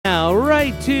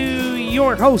tonight to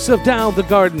your hosts of Down the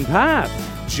Garden Path,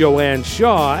 Joanne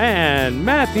Shaw and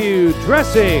Matthew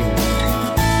Dressing.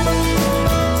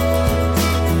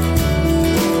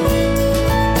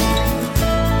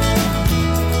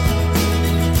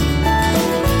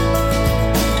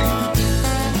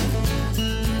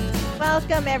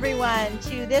 Welcome, everyone,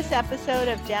 to this episode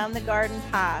of Down the Garden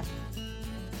Path.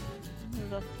 A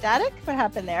little static? What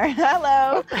happened there?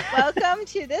 Hello. Welcome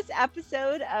to this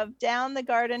episode of Down the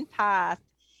Garden Path,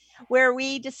 where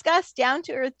we discuss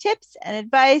down-to-earth tips and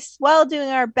advice while doing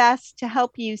our best to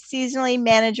help you seasonally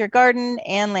manage your garden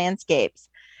and landscapes.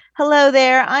 Hello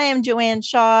there. I am Joanne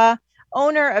Shaw,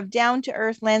 owner of Down to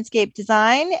Earth Landscape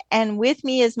Design, and with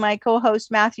me is my co-host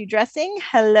Matthew Dressing.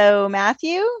 Hello,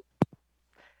 Matthew.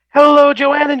 Hello,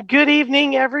 Joanne, and good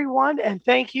evening, everyone, and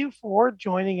thank you for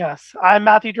joining us. I'm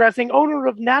Matthew Dressing, owner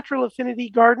of Natural Affinity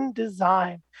Garden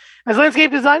Design. As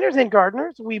landscape designers and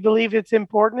gardeners, we believe it's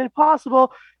important and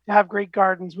possible to have great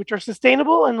gardens, which are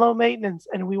sustainable and low maintenance,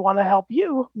 and we want to help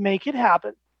you make it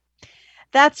happen.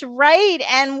 That's right.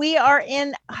 And we are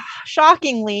in,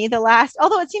 shockingly,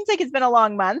 although it seems like it's been a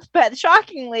long month, but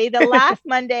shockingly, the last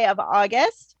Monday of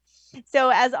August.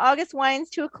 So as August winds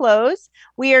to a close,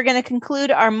 we are going to conclude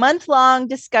our month-long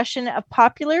discussion of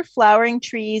popular flowering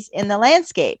trees in the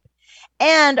landscape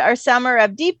and our summer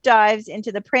of deep dives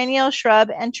into the perennial shrub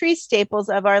and tree staples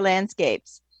of our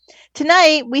landscapes.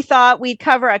 Tonight, we thought we'd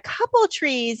cover a couple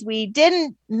trees we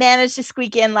didn't manage to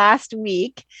squeak in last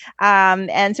week.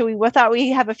 And so we thought we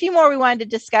have a few more we wanted to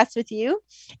discuss with you.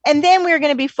 And then we're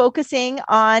going to be focusing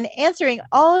on answering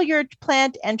all your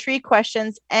plant and tree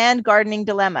questions and gardening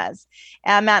dilemmas.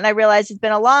 Matt and I realized it's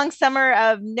been a long summer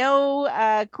of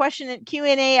no question and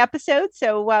Q&A episodes.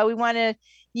 So we wanted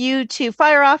you to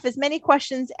fire off as many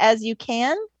questions as you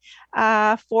can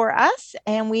for us,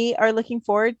 and we are looking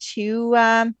forward to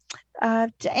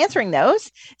answering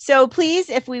those. So please,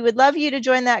 if we would love you to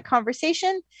join that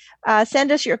conversation,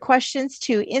 send us your questions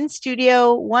to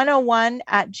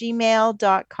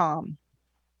instudio101@gmail.com.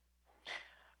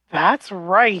 That's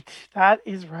right. That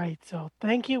is right. So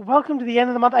thank you. Welcome to the end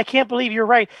of the month. I can't believe you're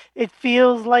right. It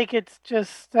feels like it's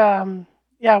just,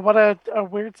 what a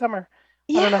weird summer.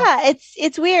 Yeah,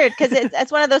 it's weird because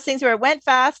it's one of those things where it went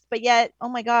fast, but yet, oh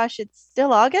my gosh, it's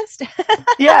still August.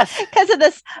 Yes. Because of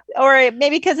this, or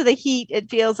maybe because of the heat, it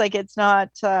feels like it's not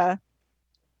the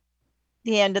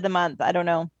end of the month. I don't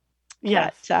know.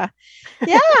 Yes. But,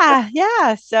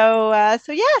 yeah. So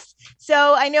yes.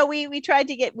 So I know we tried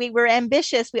to we were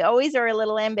ambitious. We always are a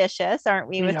little ambitious, aren't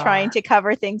we, with trying to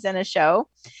cover things in a show.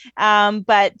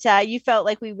 But you felt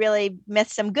like we really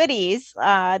missed some goodies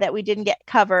that we didn't get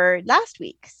covered last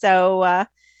week. So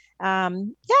yeah.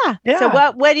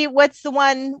 So what's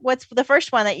the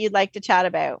first one that you'd like to chat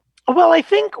about? Well, I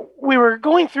think we were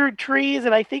going through trees,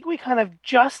 and I think we kind of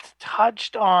just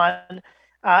touched on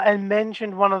and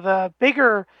mentioned one of the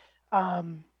bigger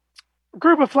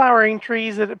group of flowering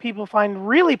trees that people find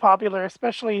really popular,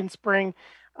 especially in spring,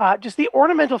 just the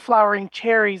ornamental flowering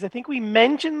cherries. I think we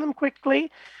mentioned them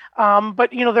quickly, but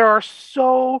there are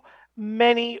so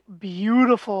many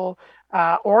beautiful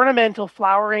ornamental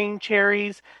flowering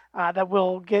cherries that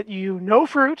will get you no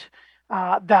fruit,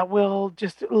 that will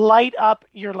just light up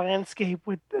your landscape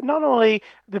with not only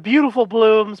the beautiful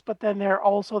blooms, but then they're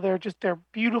their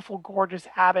beautiful, gorgeous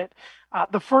habit.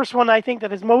 The first one I think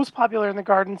that is most popular in the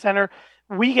garden center,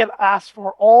 we get asked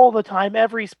for all the time,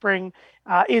 every spring,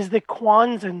 is the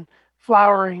Kwanzan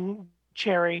flowering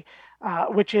cherry,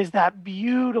 which is that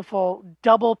beautiful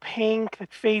double pink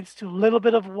that fades to a little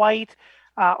bit of white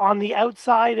on the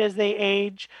outside as they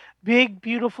age. Big,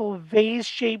 beautiful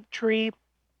vase-shaped tree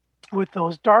with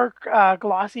those dark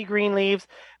glossy green leaves,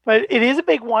 but it is a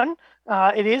big one.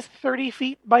 It is 30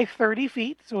 feet by 30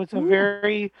 feet, so it's a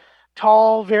very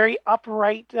tall, very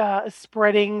upright,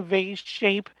 spreading vase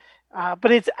shape,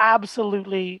 but it's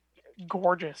absolutely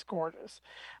gorgeous.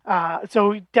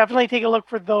 So definitely take a look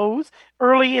for those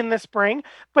early in the spring.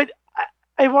 But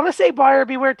I want to say, buyer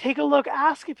beware, take a look,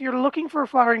 ask if you're looking for a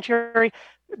flowering cherry.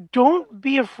 Don't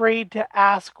be afraid to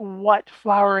ask what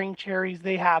flowering cherries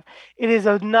they have. It is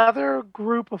another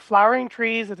group of flowering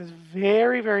trees that is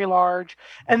very, very large.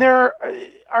 And there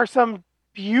are some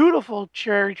beautiful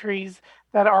cherry trees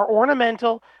that are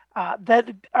ornamental,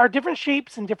 that are different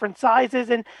shapes and different sizes.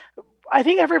 And I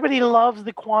think everybody loves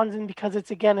the Kwanzan because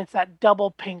it's that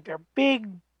double pink. They're big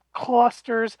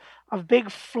clusters of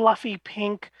big fluffy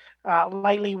pink,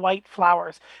 lightly white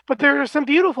flowers. But there are some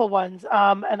beautiful ones,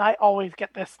 and I always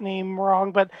get this name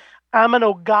wrong, but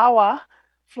Amanogawa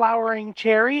flowering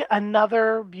cherry,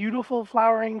 another beautiful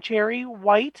flowering cherry,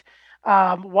 white.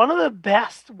 One of the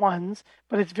best ones,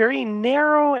 but it's very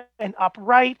narrow and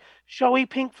upright, showy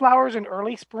pink flowers in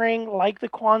early spring, like the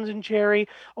Kwanzaa cherry,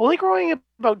 only growing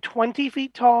about 20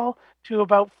 feet tall to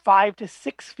about 5 to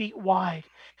 6 feet wide.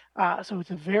 So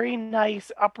it's a very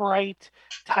nice, upright,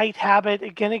 tight habit.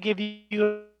 It's going to give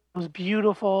you those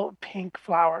beautiful pink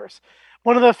flowers.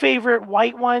 One of the favorite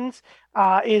white ones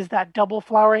is that double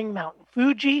flowering Mountain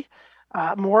Fuji.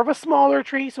 More of a smaller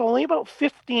tree, so only about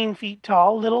 15 feet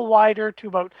tall, a little wider to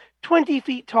about 20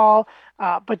 feet tall,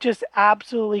 but just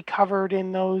absolutely covered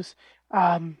in those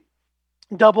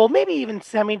double, maybe even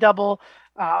semi-double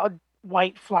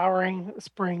white flowering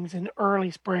springs in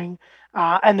early spring.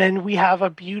 And then we have a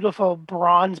beautiful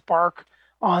bronze bark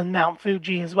on Mount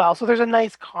Fuji as well. So there's a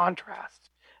nice contrast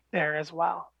there as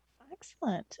well.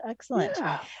 Excellent.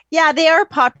 Yeah, they are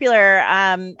popular.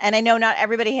 And I know not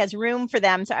everybody has room for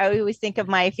them. So I always think of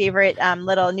my favorite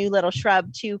little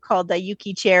shrub too, called the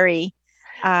Yuki cherry,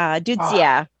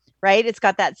 Deutzia, right? It's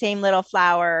got that same little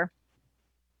flower.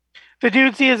 The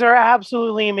Deutzias are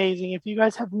absolutely amazing. If you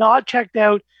guys have not checked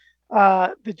out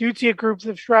the Deutzia groups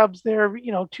of shrubs, they're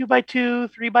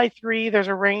 2x2, 3x3. There's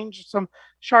a range of some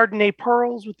Chardonnay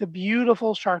pearls with the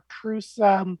beautiful chartreuse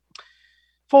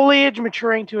foliage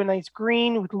maturing to a nice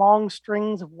green with long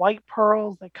strings of white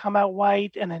pearls that come out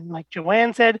white. And then, like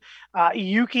Joanne said,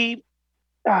 Yuki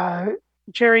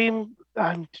cherry,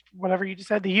 whatever you just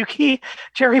said, the Yuki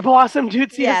cherry blossom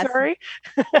Deutzia, Yes. sorry.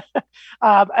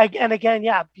 And again,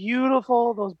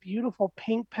 beautiful, those beautiful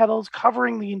pink petals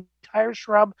covering the entire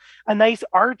shrub, a nice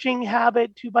arching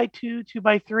habit, 2x2,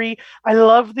 2x3. I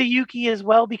love the Yuki as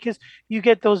well because you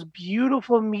get those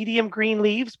beautiful medium green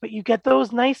leaves, but you get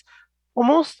those nice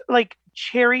almost like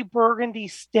cherry burgundy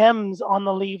stems on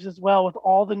the leaves as well with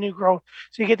all the new growth.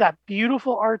 So you get that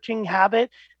beautiful arching habit,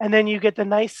 and then you get the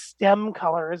nice stem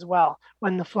color as well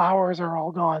when the flowers are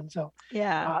all gone. So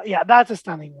that's a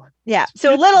stunning one. Yeah.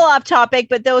 So a little off topic,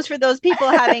 but for those people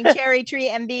having cherry tree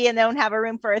envy and don't have a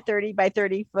room for a 30 by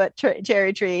 30 foot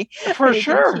cherry tree, for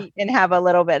sure, and have a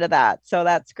little bit of that. So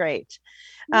that's great.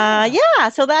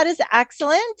 So that is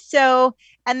excellent. So,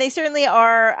 and they certainly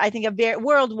are, I think,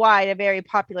 worldwide a very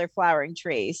popular flowering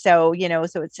tree. So,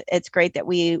 so it's great that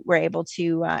we were able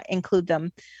to include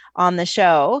them on the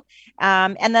show.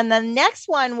 And then the next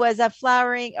one was a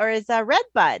red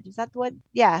bud. Is that what?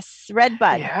 Yes, red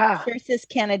bud. Yeah. Cercis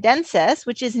canadensis,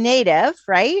 which is native,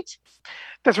 right?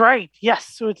 That's right.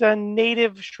 Yes. So it's a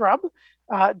native shrub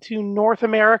to North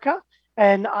America.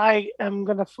 And I am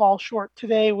going to fall short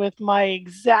today with my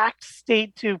exact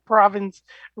state to province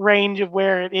range of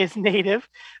where it is native.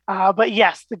 But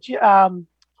yes,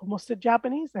 almost a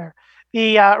Japanese there.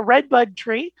 The redbud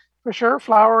tree, for sure,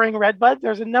 flowering redbud.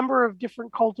 There's a number of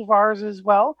different cultivars as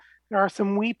well. There are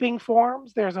some weeping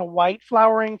forms. There's a white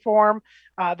flowering form.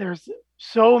 There's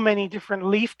so many different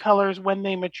leaf colors when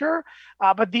they mature.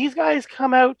 But these guys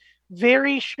come out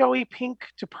very showy pink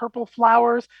to purple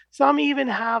flowers. Some even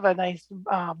have a nice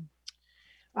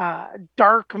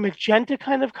dark magenta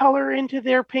kind of color into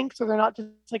their pink. So they're not just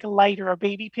like a light or a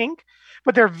baby pink,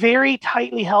 but they're very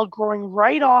tightly held, growing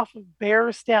right off of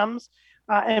bare stems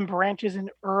and branches in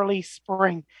early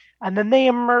spring. And then they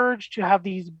emerge to have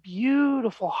these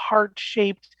beautiful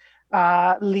heart-shaped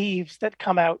leaves that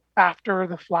come out after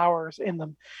the flowers in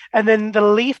them. And then the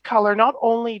leaf color, not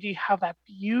only do you have that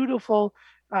beautiful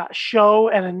show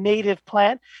and a native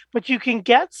plant, but you can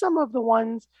get some of the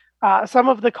ones, some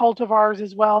of the cultivars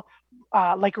as well,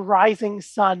 like Rising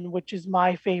Sun, which is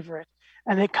my favorite.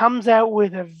 And it comes out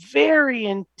with a very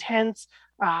intense,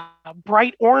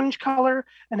 bright orange color.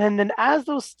 And then as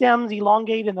those stems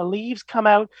elongate and the leaves come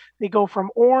out, they go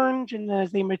from orange. And then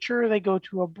as they mature, they go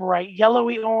to a bright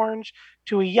yellowy orange,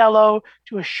 to a yellow,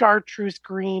 to a chartreuse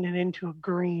green, and into a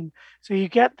green. So you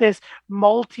get this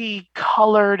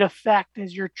multicolored effect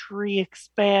as your tree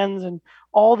expands and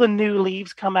all the new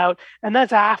leaves come out. And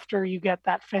that's after you get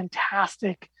that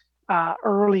fantastic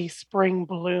early spring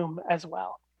bloom as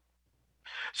well.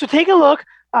 So take a look.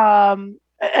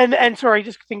 And sorry,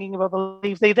 just thinking about the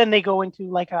leaves, they go into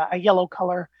like a yellow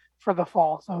color for the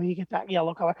fall. So you get that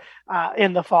yellow color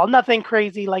in the fall. Nothing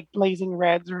crazy like blazing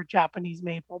reds or Japanese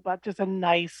maple, but just a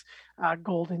nice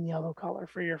golden yellow color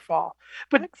for your fall.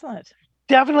 But excellent.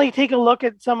 Definitely take a look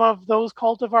at some of those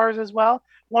cultivars as well.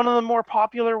 One of the more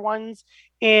popular ones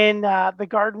in the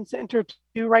garden center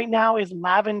too right now is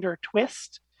Lavender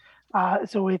Twist.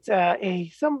 So it's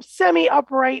some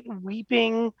semi-upright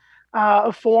weeping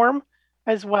form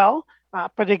as well.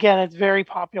 But again, it's very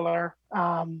popular.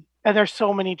 And there's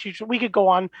so many teachers. We could go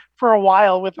on for a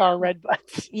while with our red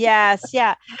buds. Yes,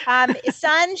 yeah.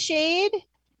 Sunshade.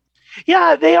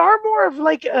 Yeah, they are more of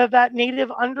like that native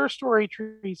understory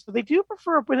tree. So they do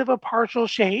prefer a bit of a partial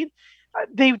shade.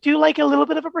 They do like a little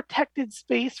bit of a protected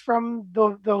space from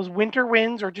those winter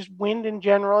winds or just wind in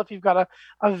general. If you've got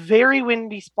a very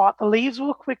windy spot, the leaves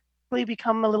will quickly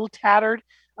become a little tattered.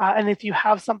 And if you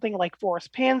have something like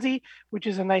forest pansy, which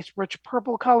is a nice rich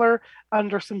purple color,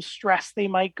 under some stress, they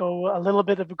might go a little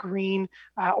bit of a green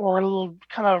or a little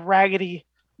kind of raggedy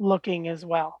looking as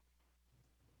well.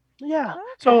 Yeah. Okay.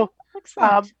 So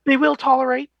Excellent. they will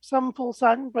tolerate some full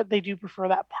sun, but they do prefer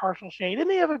that partial shade, and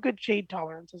they have a good shade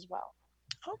tolerance as well.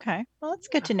 Okay. Well, that's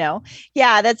good to know.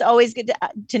 Yeah, that's always good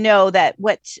to know that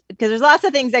because there's lots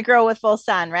of things that grow with full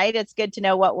sun, right? It's good to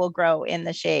know what will grow in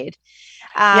the shade.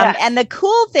 Yes. And the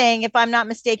cool thing, if I'm not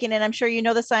mistaken, and I'm sure you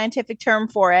know the scientific term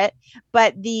for it,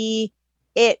 but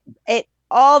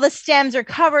all the stems are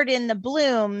covered in the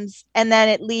blooms and then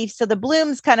it leaves. So the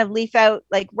blooms kind of leaf out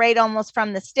like right almost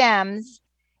from the stems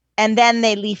and then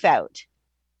they leaf out.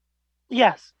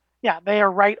 Yes. Yeah, they are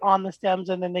right on the stems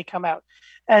and then they come out.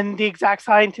 And the exact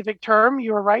scientific term,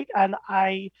 you are right. And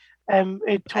I am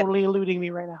totally eluding me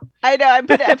right now. I know I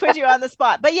put you on the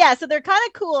spot, but yeah, so they're kind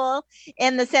of cool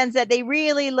in the sense that they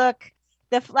really look,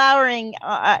 the flowering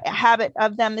habit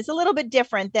of them is a little bit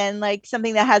different than like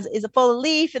something that is a full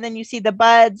leaf and then you see the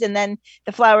buds and then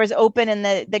the flowers open in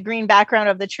the green background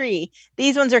of the tree.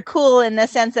 These ones are cool in the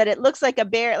sense that it looks like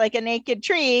like a naked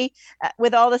tree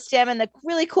with all the stem and the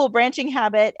really cool branching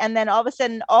habit. And then all of a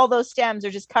sudden, all those stems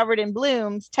are just covered in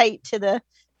blooms tight to the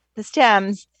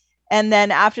stems. And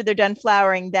then after they're done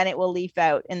flowering, then it will leaf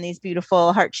out in these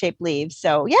beautiful heart-shaped leaves.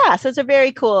 So yeah, so it's a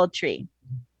very cool tree.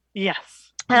 Yes.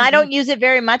 And I don't use it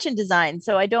very much in design,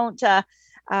 so I don't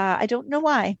know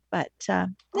why, but yeah.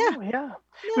 Oh, yeah.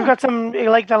 We've got some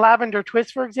like the lavender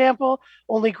twist, for example,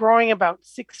 only growing about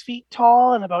 6 feet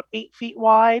tall and about 8 feet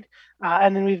wide.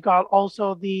 And then we've got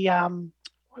also the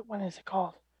what one is it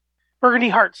called? Burgundy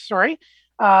Hearts. Sorry,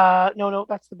 no,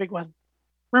 that's the big one.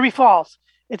 Ruby Falls.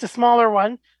 It's a smaller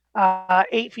one,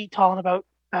 8 feet tall and about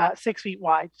 6 feet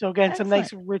wide. So again, Excellent. some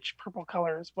nice rich purple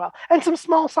color as well, and some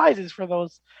small sizes for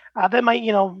those that might,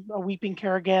 a weeping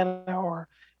Carigana or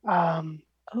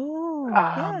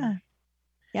yeah,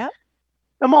 yep,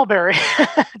 a mulberry.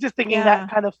 Just thinking that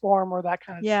kind of form or that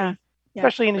kind of tree,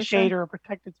 especially in a shade or a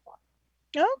protected spot.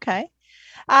 Okay.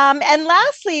 And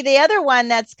lastly, the other one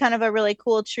that's kind of a really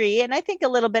cool tree, and I think a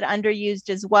little bit underused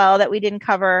as well, that we didn't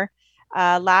cover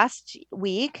last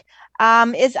week,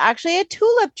 is actually a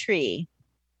tulip tree.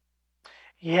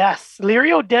 Yes,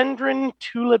 Liriodendron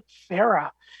tulipifera.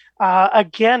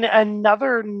 Again,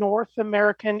 another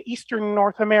Eastern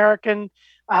North American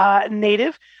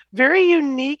native. Very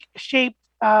unique shaped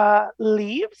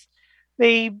leaves.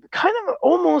 They kind of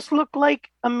almost look like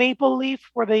a maple leaf,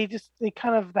 where they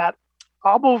kind of that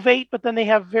obovate, but then they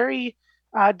have very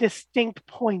distinct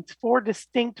points, 4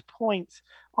 distinct points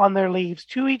on their leaves,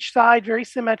 2 each side, very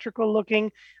symmetrical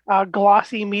looking,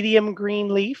 glossy medium green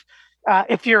leaf.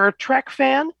 If you're a Trek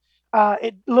fan,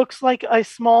 it looks like a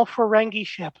small Ferengi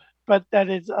ship, but that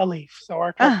is a leaf. So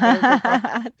our Trek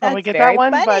fans will probably get that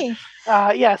one. Funny.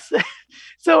 But yes.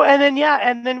 So and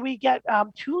then we get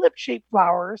tulip-shaped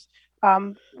flowers,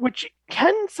 which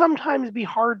can sometimes be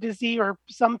hard to see, or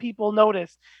some people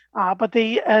notice. But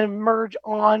they emerge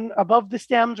above the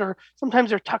stems, or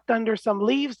sometimes they're tucked under some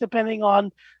leaves, depending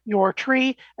on your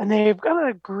tree. And they've got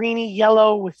a greeny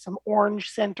yellow with some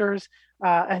orange centers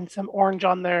and some orange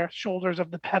on their shoulders of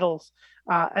the petals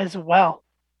as well.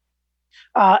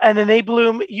 And then they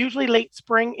bloom usually late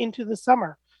spring into the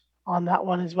summer on that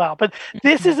one as well. But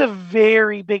this is a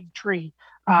very big tree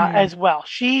as well.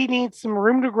 She needs some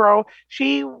room to grow.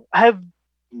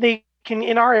 They can,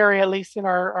 in our area, at least in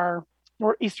our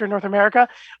Eastern North America,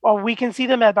 we can see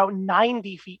them at about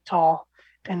 90 feet tall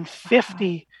and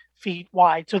 50 feet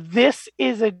wide. So this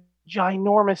is a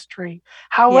ginormous tree.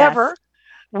 However,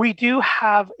 we do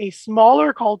have a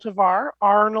smaller cultivar,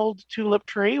 Arnold tulip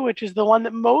tree, which is the one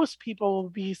that most people will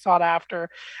be sought after.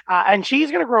 And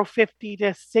she's going to grow 50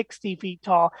 to 60 feet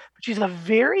tall, but she's a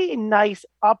very nice,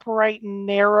 upright,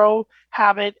 narrow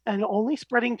habit and only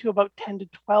spreading to about 10 to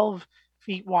 12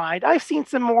 feet wide. I've seen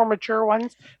some more mature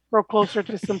ones grow closer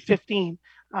to some 15.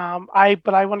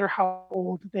 But I wonder how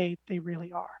old they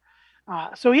really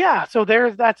are. So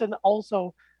that's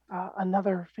also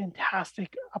another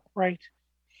fantastic upright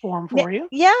form for you.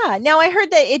 Yeah. Now I heard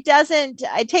that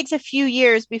it takes a few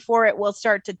years before it will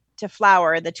start to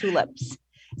flower, the tulips.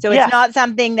 So it's not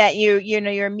something that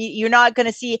you're not going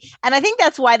to see. And I think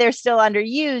that's why they're still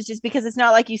underused, is because it's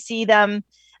not like you see them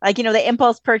like, the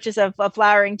impulse purchase of a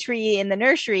flowering tree in the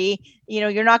nursery,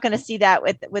 you're not going to see that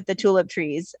with the tulip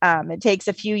trees. It takes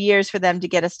a few years for them to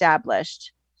get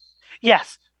established.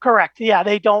 Yes, correct. Yeah,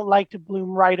 they don't like to bloom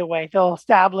right away. They'll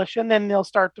establish and then they'll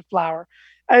start to flower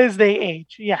as they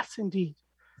age. Yes, indeed.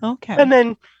 Okay. And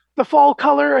then the fall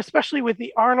color, especially with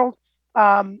the Arnold,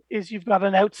 is you've got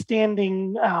an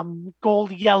outstanding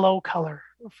gold yellow color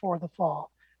for the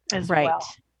fall as well.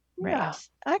 Right. Yeah.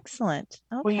 Excellent.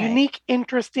 Okay. Well, unique,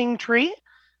 interesting tree.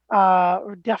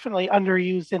 Definitely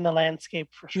underused in the landscape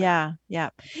for sure. Yeah.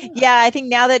 I think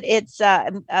now that it's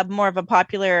more of a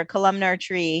popular columnar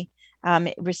tree,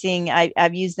 we're seeing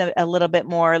I've used them a little bit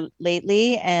more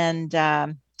lately, and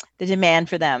the demand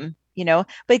for them,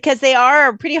 because they are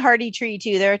a pretty hardy tree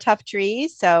too. They're a tough tree,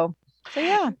 so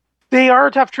yeah. They are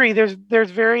a tough tree.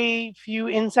 There's very few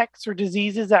insects or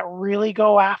diseases that really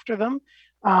go after them.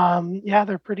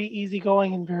 They're pretty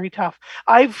easygoing and very tough.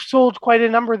 I've sold quite a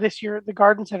number this year at the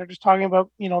garden center, just talking about,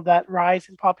 that rise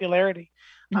in popularity.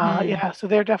 So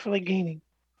they're definitely gaining.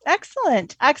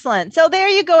 Excellent. So there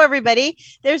you go, everybody.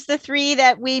 There's the 3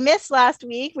 that we missed last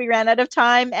week. We ran out of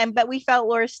time, but we felt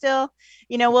we're still,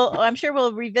 I'm sure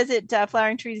we'll revisit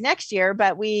flowering trees next year,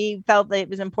 but we felt that it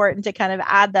was important to kind of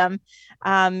add them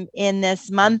in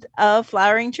this month of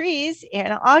flowering trees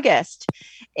in August.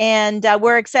 And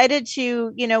we're excited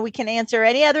to, we can answer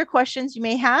any other questions you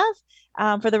may have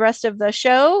for the rest of the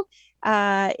show.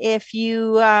 If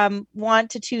you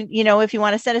want to tune, if you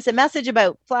want to send us a message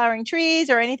about flowering trees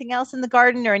or anything else in the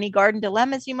garden or any garden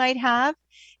dilemmas you might have,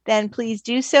 then please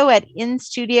do so at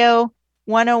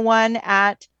instudio101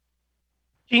 at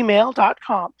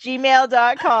gmail.com.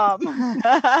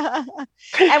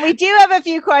 And we do have a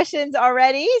few questions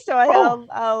already. So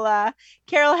I'll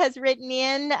Carol has written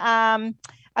in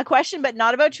a question, but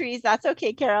not about trees. That's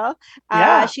okay, Carol.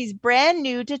 She's brand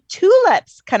new to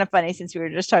tulips. Kind of funny since we were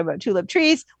just talking about tulip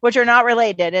trees, which are not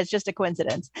related. It's just a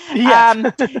coincidence.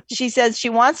 Yes. She says she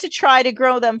wants to try to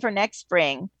grow them for next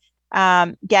spring.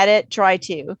 Get it? Try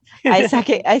to.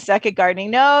 I suck at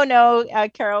gardening. No,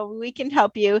 Carol, we can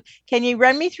help you. Can you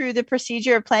run me through the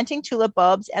procedure of planting tulip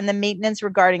bulbs and the maintenance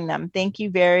regarding them? Thank you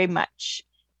very much,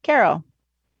 Carol.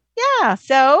 Yeah.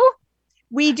 So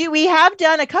we have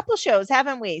done a couple shows,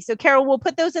 haven't we? So Carol, we'll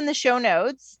put those in the show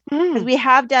notes because we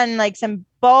have done like some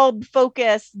bulb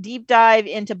focus deep dive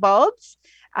into bulbs.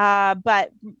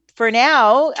 But for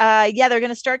now, they're going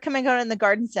to start coming out in the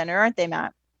garden center, aren't they,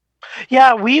 Matt?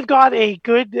 Yeah, we've got a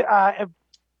good,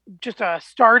 just a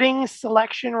starting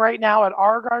selection right now at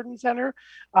our garden center,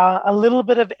 a little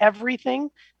bit of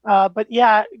everything. But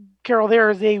yeah, Carol, there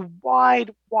is a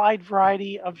wide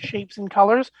variety of shapes and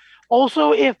colors.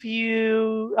 Also, if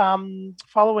you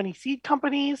follow any seed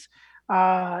companies,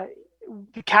 the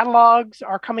catalogs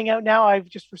are coming out now. I've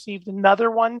just received another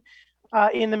one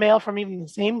in the mail from even the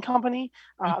same company.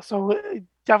 So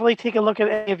definitely take a look at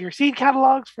any of your seed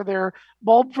catalogs for their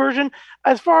bulb version.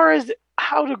 As far as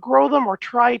how to grow them or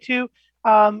try to,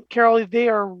 Carol, they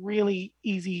are really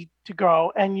easy to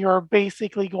grow. And you're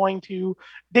basically going to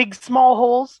dig small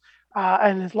holes.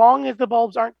 And as long as the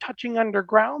bulbs aren't touching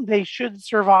underground, they should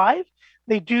survive.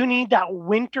 They do need that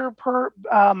winter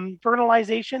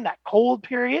fertilization, that cold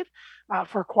period,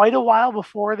 for quite a while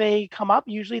before they come up,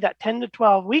 usually that 10 to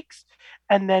 12 weeks.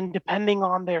 And then depending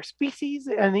on their species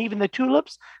and even the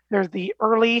tulips, there's the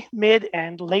early, mid,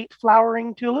 and late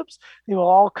flowering tulips. They will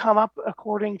all come up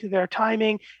according to their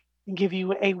timing and give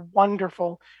you a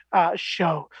wonderful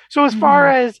show. So as far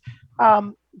as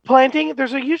planting,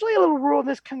 there's usually a little rule, and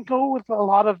this can go with a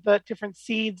lot of the different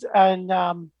seeds, and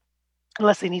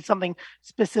unless they need something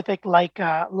specific like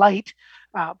light.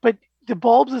 But the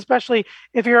bulbs, especially,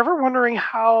 if you're ever wondering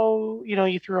how,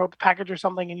 you threw out the package or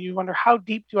something and you wonder how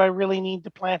deep do I really need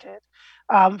to plant it?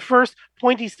 First,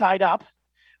 pointy side up.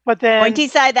 But then pointy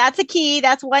side, that's a key.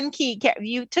 That's one key.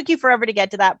 You took you forever to get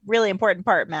to that really important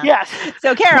part, Matt. Yes.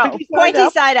 So Carol,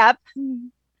 pointy side up.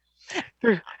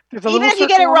 There's a even if you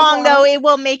get it wrong, though, it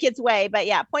will make its way. But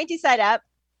yeah, pointy side up.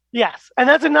 Yes. And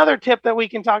that's another tip that we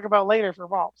can talk about later for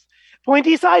bulbs.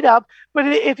 Pointy side up. But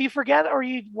if you forget or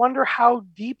you wonder how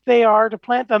deep they are to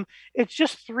plant them, it's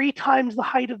just 3 times the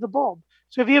height of the bulb.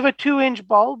 So if you have a 2-inch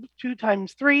bulb, 2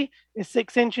 times 3 is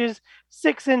 6 inches.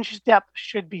 6 inches depth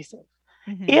should be safe.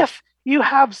 Mm-hmm. If you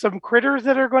have some critters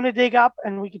that are going to dig up,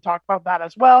 and we can talk about that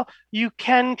as well, you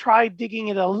can try digging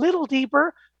it a little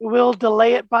deeper. It will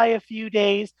delay it by a few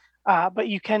days, but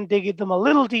you can dig them a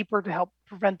little deeper to help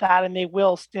prevent that, and they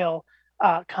will still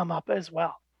come up as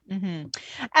well. And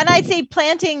I'd say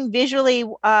planting visually,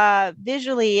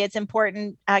 it's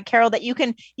important, Carol, that you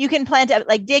can plant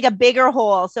like dig a bigger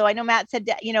hole. So I know Matt said,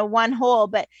 one hole,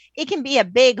 but it can be a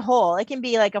big hole. It can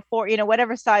be like a 4,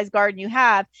 whatever size garden you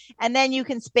have, and then you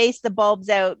can space the bulbs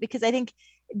out, because I think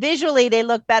visually they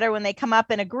look better when they come up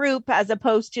in a group as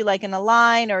opposed to like in a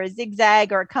line or a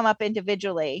zigzag, or come up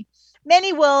individually.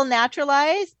 Many will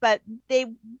naturalize, but they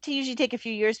usually take a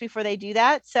few years before they do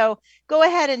that. So go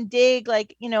ahead and dig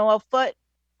like, a foot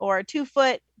or a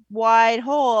 2-foot wide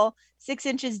hole, 6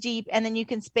 inches deep, and then you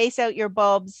can space out your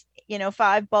bulbs,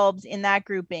 5 bulbs in that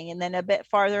grouping, and then a bit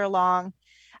farther along.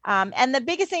 And the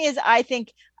biggest thing is, I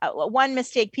think, one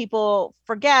mistake people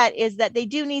forget is that they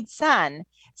do need sun.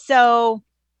 So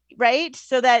right?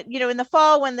 So that, in the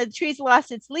fall, when the tree's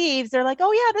lost its leaves, they're like,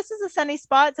 oh yeah, this is a sunny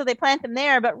spot. So they plant them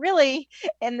there. But really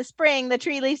in the spring, the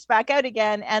tree leaves back out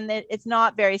again, and it's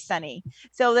not very sunny.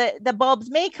 So the bulbs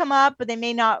may come up, but they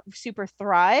may not super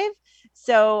thrive.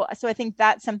 So I think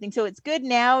that's something. So it's good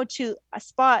now to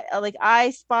spot, like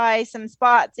I spy some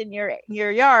spots in your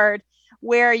yard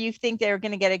where you think they're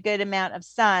going to get a good amount of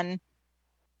sun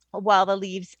while the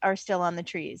leaves are still on the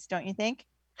trees. Don't you think?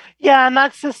 Yeah, and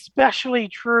that's especially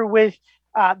true with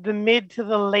the mid to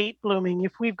the late blooming.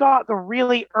 If we've got the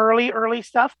really early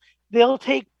stuff, they'll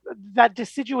take that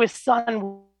deciduous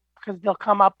sun, because they'll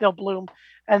come up, they'll bloom,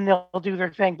 and they'll do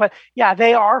their thing. But yeah,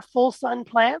 they are full sun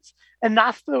plants, and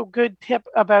that's the good tip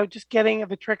about just getting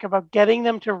the trick about getting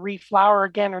them to reflower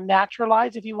again or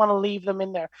naturalize. If you want to leave them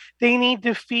in there, they need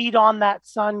to feed on that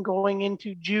sun going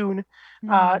into June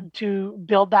to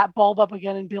build that bulb up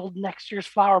again and build next year's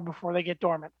flower before they get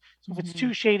dormant. So if it's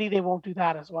too shady, they won't do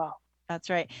that as well. That's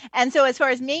right. And so as far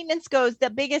as maintenance goes, the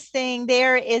biggest thing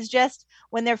there is just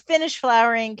when they're finished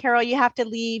flowering, Carol, you have to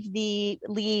leave the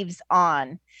leaves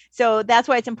on. So that's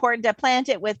why it's important to plant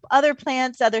it with other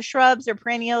plants, other shrubs or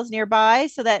perennials nearby,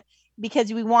 so that,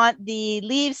 because we want the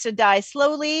leaves to die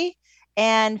slowly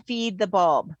and feed the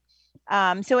bulb.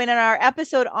 So in our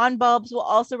episode on bulbs, we'll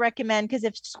also recommend, because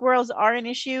if squirrels are an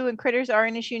issue and critters are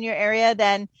an issue in your area,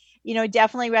 then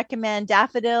definitely recommend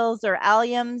daffodils or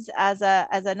alliums as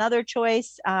another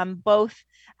choice. Both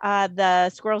the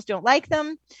squirrels don't like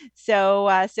them, so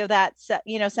that's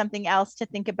something else to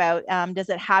think about. Does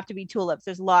it have to be tulips?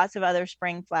 There's lots of other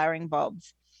spring flowering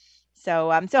bulbs.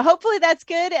 So hopefully that's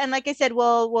good. And like I said,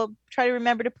 we'll try to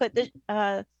remember to put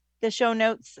the show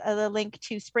notes, the link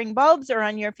to spring bulbs, or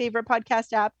on your favorite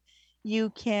podcast app, you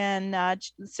can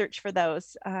search for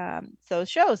those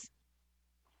shows.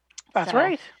 That's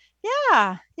right.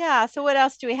 Yeah. So what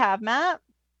else do we have, Matt?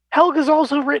 Helga's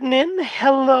also written in,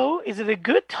 hello, is it a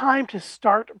good time to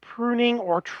start pruning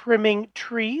or trimming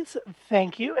trees?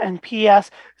 Thank you. And P.S.,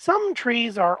 some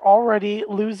trees are already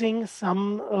losing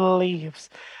some leaves.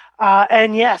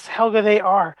 And yes, Helga, they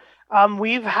are.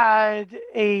 We've had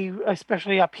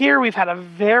especially up here, we've had a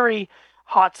very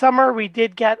hot summer. We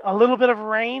did get a little bit of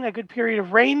rain, a good period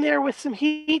of rain there with some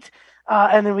heat.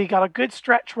 And then we got a good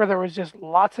stretch where there was just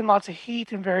lots and lots of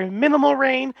heat and very minimal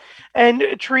rain. And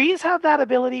trees have that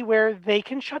ability where they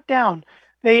can shut down.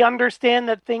 They understand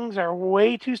that things are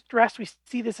way too stressed. We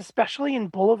see this especially in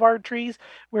boulevard trees,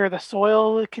 where the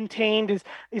soil contained is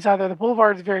either the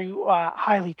boulevard is very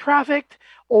highly trafficked,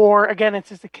 or again, it's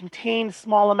just a contained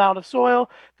small amount of soil.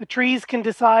 The trees can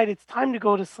decide it's time to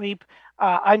go to sleep.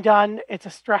 I'm done. It's a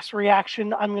stress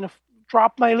reaction. I'm going to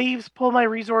drop my leaves, pull my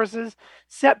resources,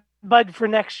 set bud for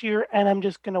next year, and I'm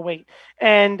just going to wait.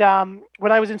 And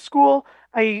when I was in school,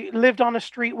 I lived on a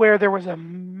street where there was a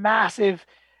massive,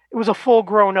 it was a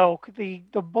full-grown oak. The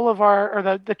boulevard,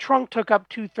 or the trunk took up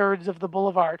 2/3 of the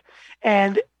boulevard,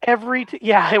 and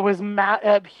it was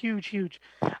huge.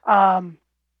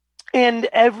 And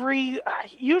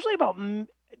usually about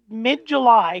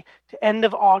mid-July to end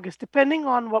of August, depending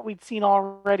on what we'd seen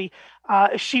already,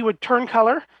 she would turn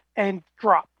color and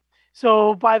drop.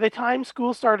 So by the time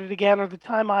school started again, or the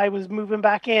time I was moving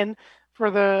back in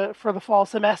for the fall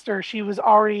semester, she was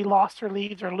already lost her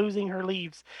leaves or losing her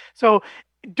leaves. So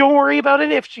don't worry about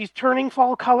it if she's turning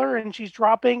fall color and she's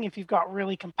dropping. If you've got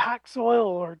really compact soil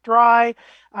or dry,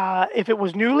 if it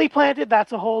was newly planted,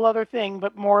 that's a whole other thing.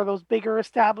 But more of those bigger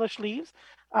established leaves,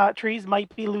 trees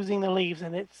might be losing the leaves,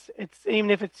 and it's even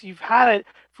if you've had it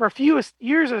for a few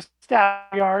years of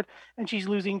yard and she's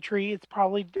losing tree, it's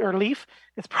probably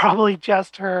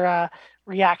just her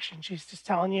reaction. She's just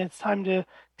telling you it's time to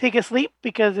take a sleep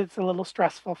because it's a little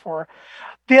stressful for her.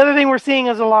 The other thing we're seeing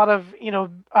is a lot of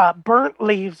burnt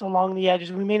leaves along the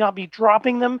edges. We may not be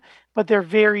dropping them, but they're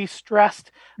very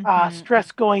stressed.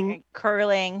 Stress going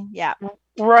curling. Yeah.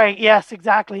 Right. Yes,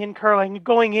 exactly. In curling,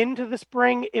 going into the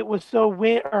spring, it was so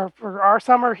or for our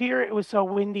summer here, it was so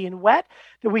windy and wet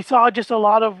that we saw just a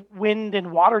lot of wind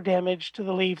and water damage to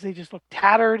the leaves. They just looked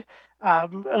tattered, a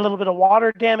little bit of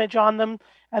water damage on them.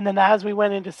 And then as we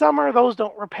went into summer, those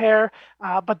don't repair.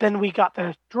 But then we got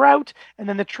the drought, and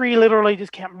then the tree literally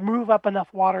just can't move up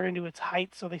enough water into its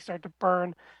height, so they start to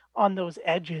burn on those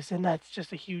edges, and that's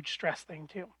just a huge stress thing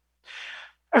too.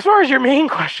 As far as your main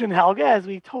question, Helga, as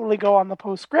we totally go on the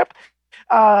postscript,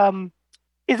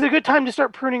 is it a good time to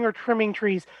start pruning or trimming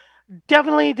trees?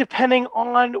 Definitely depending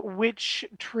on which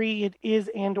tree it is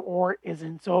and or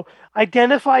isn't. So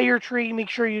identify your tree, make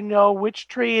sure you know which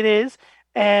tree it is,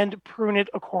 and prune it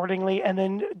accordingly. And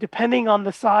then depending on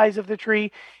the size of the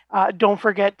tree, don't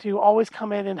forget to always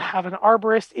come in and have an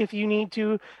arborist if you need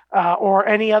to, or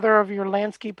any other of your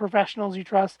landscape professionals you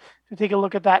trust to take a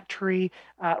look at that tree,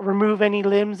 remove any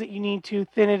limbs that you need to,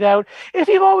 thin it out. If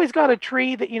you've always got a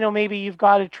tree that, maybe you've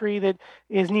got a tree that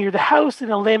is near the house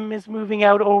and a limb is moving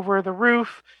out over the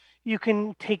roof, you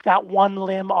can take that one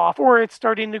limb off, or it's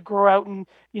starting to grow out and,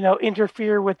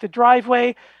 interfere with the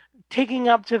driveway. Taking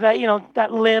up to that,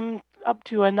 that limb up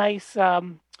to a nice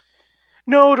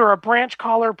node or a branch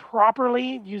collar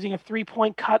properly, using a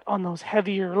 3-point cut on those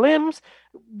heavier limbs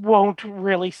won't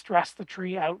really stress the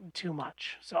tree out too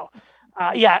much. So,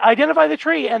 identify the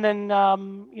tree, and then,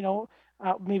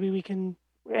 maybe we can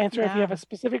answer if you have a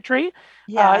specific tree.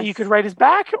 Yes. You could write us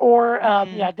back, or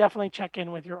definitely check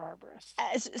in with your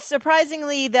arborist.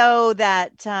 Surprisingly, though,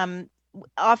 that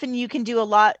often you can do a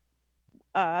lot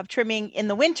of trimming in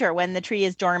the winter when the tree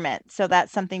is dormant. So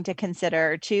that's something to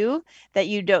consider too, that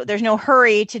there's no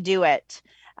hurry to do it.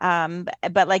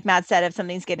 But like Matt said, if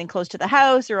something's getting close to the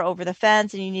house or over the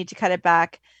fence and you need to cut it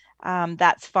back,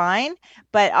 that's fine.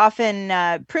 But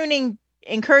often pruning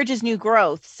encourages new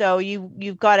growth. So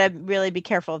you've got to really be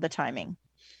careful of the timing.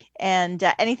 And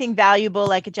anything valuable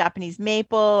like a Japanese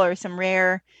maple or some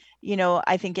rare,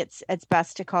 I think it's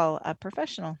best to call a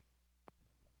professional.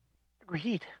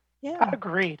 Agreed. Yeah.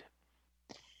 Agreed.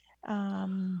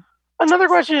 Another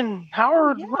question.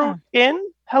 Howard wrote in,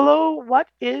 hello, what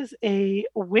is a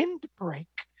windbreak?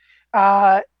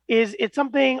 Is it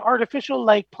something artificial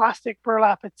like plastic,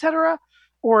 burlap, etc.?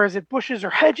 Or is it bushes or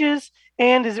hedges?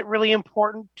 And is it really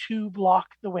important to block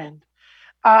the wind?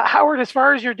 Howard, as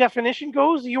far as your definition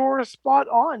goes, you're spot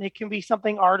on. It can be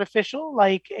something artificial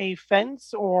like a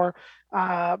fence or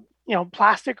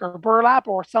plastic or burlap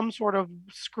or some sort of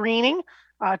screening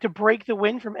to break the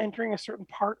wind from entering a certain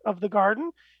part of the garden.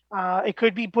 It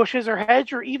could be bushes or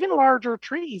hedge, or even larger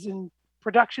trees in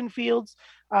production fields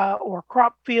or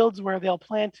crop fields where they'll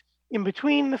plant in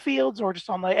between the fields or just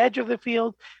on the edge of the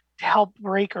field to help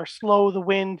break or slow the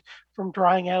wind from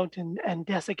drying out and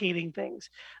desiccating things.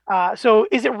 So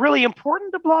is it really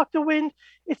important to block the wind?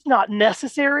 It's not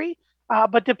necessary.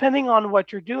 But depending on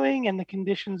what you're doing and the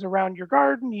conditions around your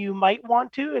garden, you might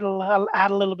want to. It'll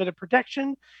add a little bit of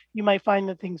protection. You might find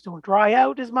that things don't dry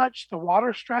out as much. The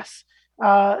water stress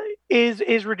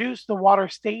is reduced. The water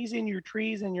stays in your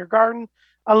trees and your garden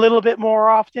a little bit more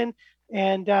often.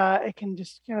 And it can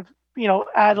just kind of,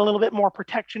 add a little bit more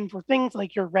protection for things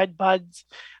like your red buds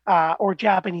or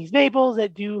Japanese maples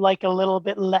that do like a little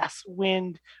bit less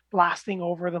wind blasting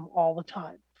over them all the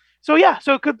time. So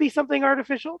so it could be something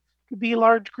artificial. Could be a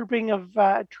large grouping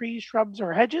of trees, shrubs,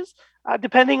 or hedges,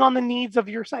 depending on the needs of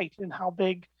your site and how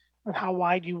big and how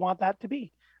wide you want that to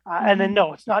be. And then,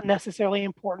 no, it's not necessarily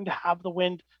important to have the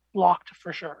wind blocked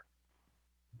for sure.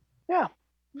 Yeah.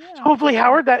 So hopefully,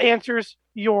 Howard, that answers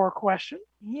your question.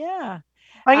 Yeah.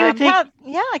 I'm going to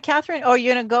take... Catherine. Oh,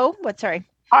 you're going to go? What? Sorry.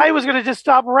 I was going to just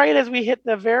stop right as we hit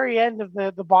the very end of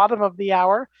the bottom of the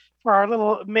hour for our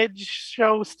little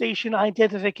mid-show station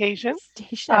identification.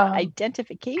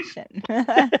 Identification.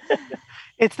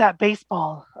 It's that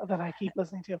baseball that I keep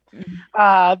listening to.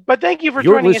 But thank you for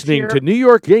You're joining us here. You're listening to New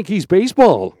York Yankees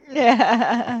baseball.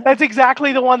 Yeah. That's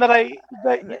exactly the one that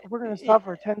we're going to stop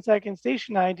for 10-second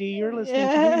station ID. You're listening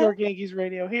to New York Yankees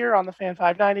radio here on the Fan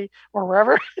 590 or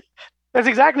wherever. That's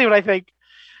exactly what I think.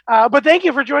 But thank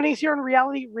you for joining us here on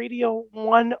Reality Radio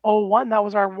 101. That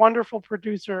was our wonderful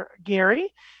producer,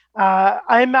 Gary.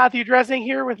 I'm Matthew Dressing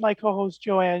here with my co-host,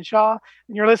 Joanne Shaw,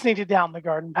 and you're listening to Down the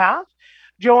Garden Path.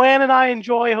 Joanne and I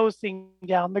enjoy hosting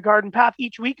Down the Garden Path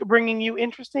each week, bringing you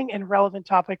interesting and relevant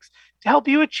topics to help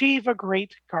you achieve a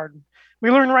great garden.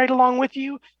 We learn right along with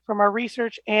you from our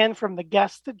research and from the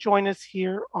guests that join us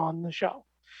here on the show.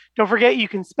 Don't forget, you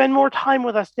can spend more time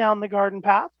with us down the garden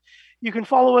path. You can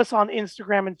follow us on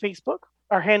Instagram and Facebook.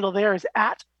 Our handle there is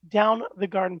at Down the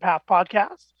Garden Path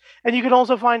Podcast. And you can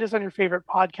also find us on your favorite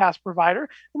podcast provider.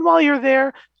 And while you're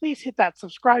there, please hit that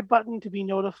subscribe button to be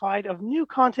notified of new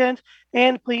content.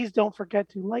 And please don't forget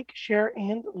to like, share,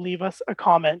 and leave us a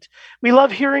comment. We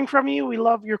love hearing from you. We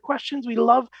love your questions. We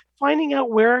love finding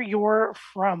out where you're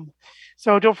from.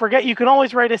 So don't forget, you can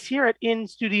always write us here at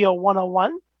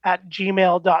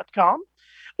instudio101@gmail.com.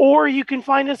 Or you can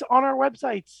find us on our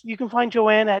websites. You can find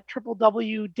Joanne at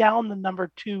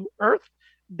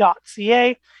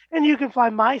www.down2earth.ca. And you can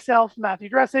find myself, Matthew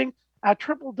Dressing, at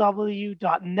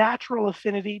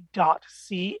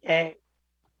www.naturalaffinity.ca.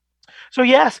 So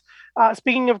yes,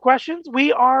 speaking of questions,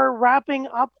 we are wrapping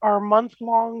up our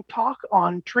month-long talk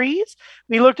on trees.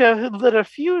 We looked at a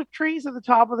few trees at the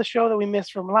top of the show that we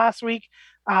missed from last week.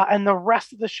 And the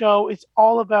rest of the show is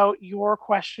all about your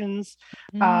questions,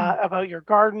 about your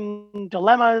garden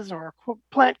dilemmas or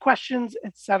plant questions,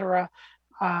 etc.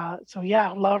 So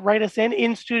yeah, write us in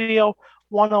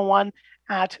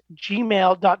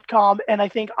studio101@gmail.com. And I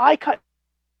think I cut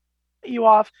you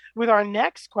off with our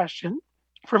next question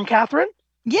from Catherine.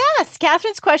 Yes,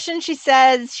 Catherine's question. She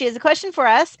says she has a question for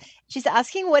us. She's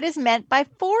asking what is meant by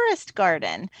forest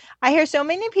garden. I hear so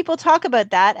many people talk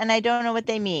about that, and I don't know what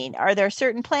they mean. Are there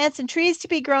certain plants and trees to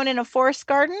be grown in a forest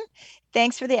garden?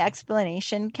 Thanks for the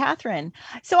explanation, Catherine.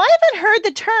 So I haven't heard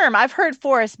the term. I've heard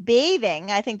forest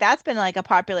bathing. I think that's been like a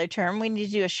popular term. We need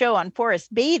to do a show on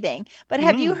forest bathing. But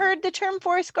have you heard the term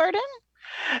forest garden?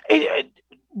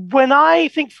 When I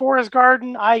think forest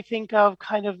garden, I think of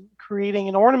kind of creating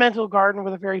an ornamental garden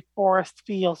with a very forest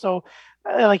feel. So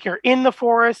like you're in the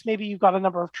forest, maybe you've got a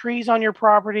number of trees on your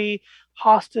property,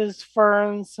 hostas,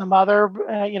 ferns, some other,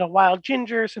 wild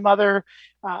ginger, some other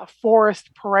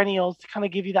forest perennials to kind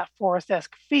of give you that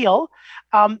forest-esque feel.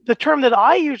 The term that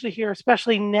I usually hear,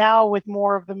 especially now with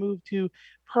more of the move to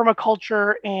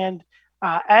permaculture and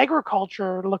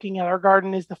agriculture, looking at our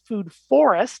garden, is the food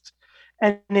forest.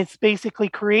 And it's basically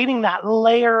creating that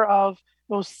layer of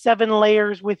those 7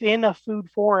 layers within a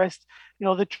food forest,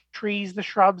 the trees, the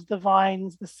shrubs, the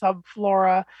vines, the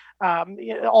subflora,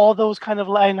 all those kind of,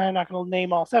 and I'm not going to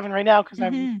name all 7 right now because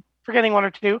I'm forgetting 1 or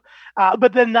 2.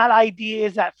 But then that idea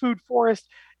is that food forest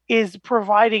is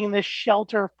providing this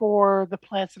shelter for the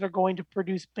plants that are going to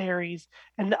produce berries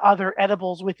and other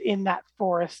edibles within that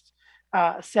forest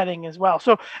setting as well.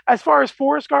 So as far as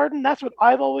forest garden, that's what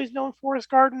I've always known forest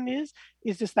garden is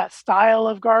just that style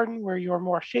of garden where you're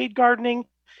more shade gardening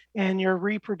and you're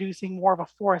reproducing more of a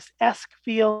forest-esque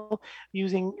feel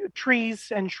using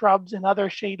trees and shrubs and other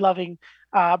shade-loving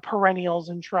perennials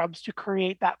and shrubs to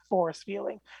create that forest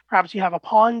feeling. Perhaps you have a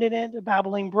pond in it, a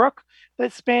babbling brook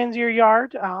that spans your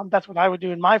yard. That's what I would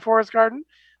do in my forest garden.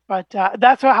 But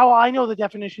that's how I know the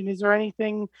definition. Is there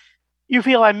anything you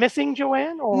feel I'm missing,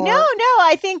 Joanne? Or No.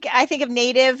 I think of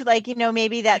native,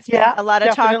 maybe that's a lot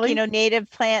of definitely. Talk, native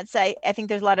plants. I think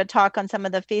there's a lot of talk on some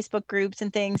of the Facebook groups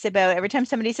and things about every time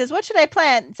somebody says, what should I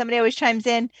plant? Somebody always chimes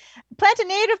in, plant a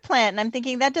native plant. And I'm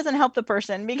thinking that doesn't help the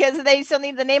person because they still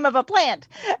need the name of a plant,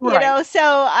 right.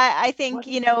 So I think,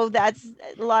 that's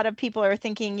a lot of people are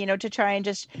thinking, to try and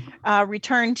just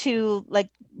return to like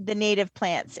the native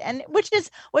plants, and which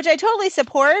I totally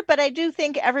support, but I do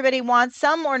think everybody wants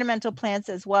some ornamental plants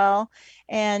as well,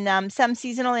 and some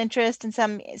seasonal interest and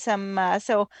some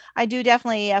so I do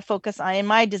definitely focus on, in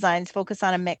my designs, focus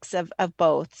on a mix of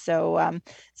both. So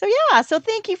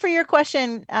thank you for your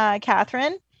question,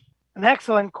 Catherine. An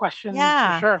excellent question.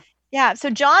 For sure. Yeah. So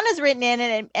John has written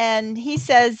in and he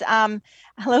says,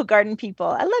 hello, garden people.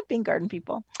 I love being garden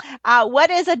people. What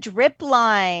is a drip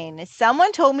line?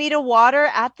 Someone told me to water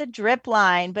at the drip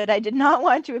line, but I did not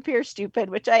want to appear stupid,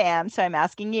 which I am. So I'm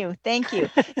asking you. Thank you.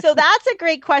 So that's a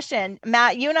great question.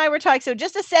 Matt, you and I were talking. So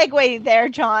just a segue there,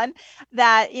 John,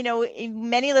 that,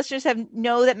 many listeners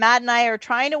know that Matt and I are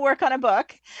trying to work on a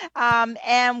book.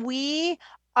 And we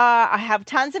I have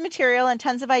tons of material and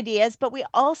tons of ideas, but we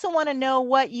also want to know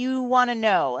what you want to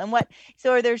know and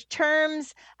so there's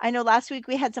terms. I know last week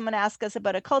we had someone ask us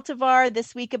about a cultivar,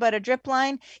 this week about a drip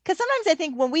line, because sometimes I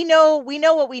think when we know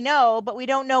what we know, but we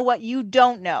don't know what you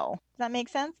don't know. Does that make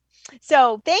sense?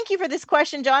 So thank you for this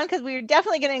question, John, because we're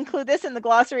definitely going to include this in the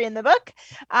glossary in the book.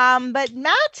 But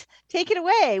Matt, take it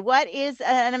away. What is,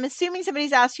 and I'm assuming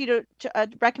somebody's asked you to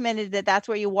recommended that that's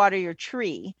where you water your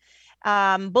tree.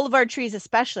 Boulevard trees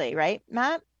especially, right,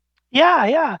 Matt?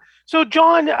 Yeah. So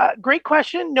John, great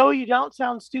question. No, you don't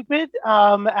sound stupid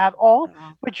at all.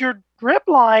 But your drip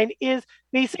line is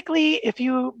basically, if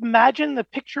you imagine the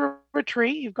picture of a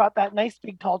tree, you've got that nice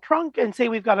big tall trunk, and say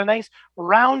we've got a nice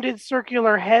rounded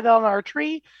circular head on our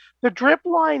tree. The drip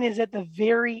line is at the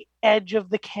very edge of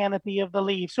the canopy of the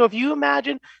leaf. So if you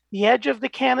imagine the edge of the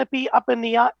canopy up in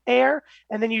the air,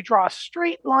 and then you draw a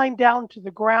straight line down to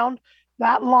the ground,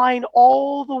 that line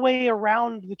all the way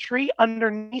around the tree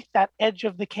underneath that edge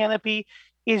of the canopy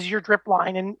is your drip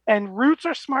line. And roots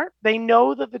are smart. They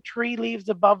know that the tree leaves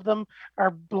above them are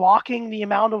blocking the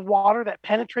amount of water that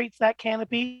penetrates that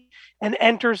canopy and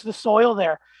enters the soil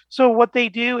there. So what they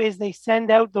do is they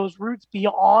send out those roots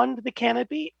beyond the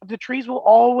canopy. The trees will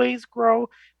always grow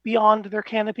beyond their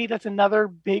canopy. That's another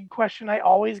big question I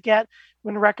always get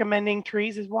when recommending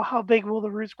trees is, well, how big will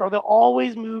the roots grow? They'll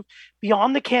always move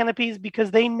beyond the canopies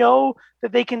because they know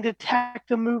that they can detect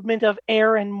the movement of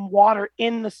air and water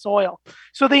in the soil.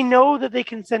 So they know that they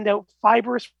can send out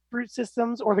fibrous root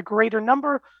systems, or the greater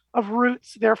number of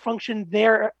roots, their function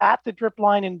there at the drip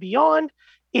line and beyond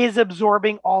is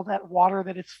absorbing all that water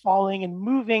that is falling and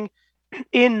moving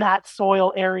in that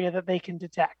soil area that they can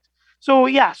detect. So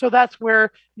yeah, so that's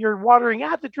where you're watering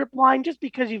at the drip line, just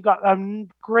because you've got a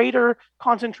greater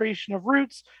concentration of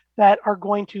roots that are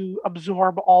going to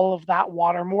absorb all of that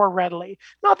water more readily.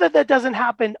 Not that that doesn't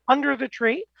happen under the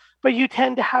tree, but you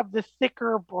tend to have the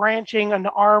thicker branching and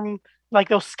arm, like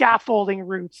those scaffolding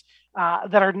roots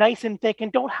that are nice and thick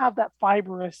and don't have that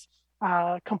fibrous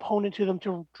component to them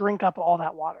to drink up all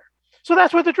that water. So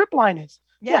that's what the drip line is.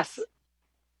 Yes,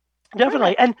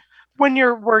 definitely. And when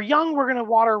we're young, we're going to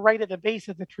water right at the base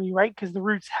of the tree, right? Because the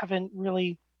roots haven't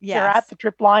really, they're at the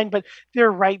drip line, but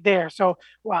they're right there. So,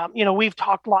 we've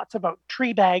talked lots about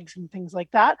tree bags and things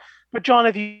like that. But John,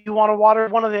 if you want to water,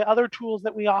 one of the other tools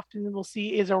that we often will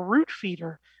see is a root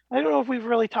feeder. I don't know if we've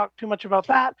really talked too much about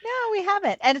that. No, we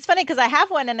haven't. And it's funny because I have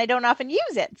one and I don't often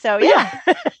use it. So yeah.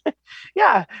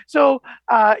 Yeah. So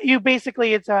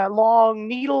it's a long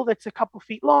needle that's a couple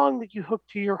feet long that you hook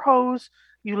to your hose.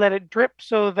 You let it drip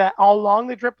so that all along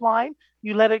the drip line,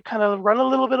 you let it kind of run a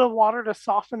little bit of water to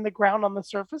soften the ground on the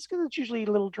surface, because it's usually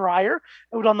a little drier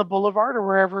out on the boulevard or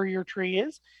wherever your tree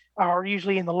is, or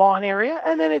usually in the lawn area.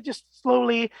 And then it just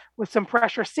slowly, with some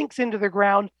pressure, sinks into the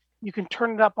ground. You can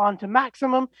turn it up onto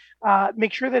maximum.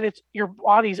 Make sure that your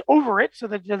body's over it so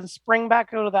that it doesn't spring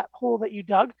back out of that hole that you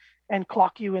dug and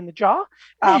clock you in the jaw.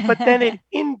 But then it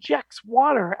injects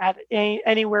water at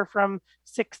anywhere from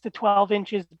 6 to 12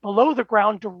 inches below the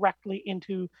ground directly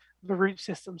into the root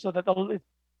system so that the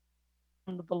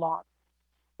lawn.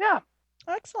 Yeah.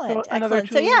 Excellent.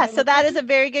 So that is a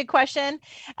very good question.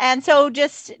 And so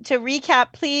just to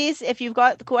recap, please, if you've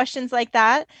got questions like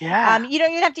that, you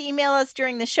don't even have to email us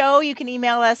during the show. You can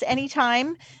email us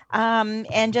anytime.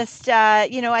 And just,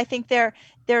 I think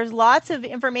there's lots of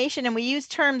information, and we use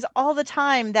terms all the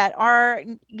time that are,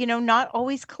 not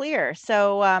always clear.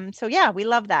 So we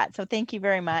love that. So thank you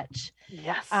very much.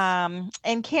 Yes.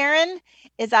 And Karen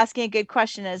is asking a good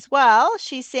question as well.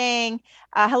 She's saying,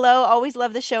 hello, always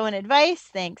love the show and advice.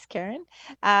 Thanks, Karen.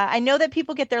 I know that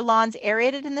people get their lawns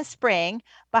aerated in the spring,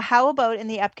 but how about in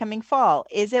the upcoming fall?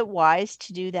 Is it wise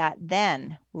to do that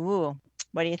then? Ooh,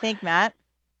 what do you think, Matt?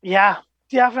 Yeah,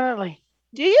 definitely.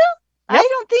 Do you? Yep. I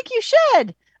don't think you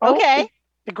should. Okay.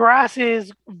 The grass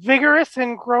is vigorous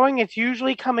and growing. It's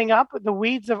usually coming up. The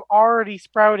weeds have already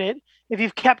sprouted. If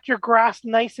you've kept your grass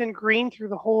nice and green through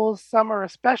the whole summer,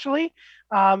 especially,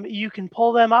 you can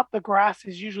pull them up. The grass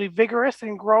is usually vigorous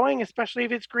and growing, especially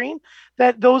if it's green.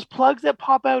 That those plugs that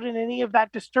pop out in any of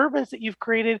that disturbance that you've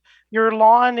created, your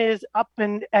lawn is up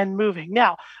and moving.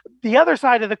 Now, the other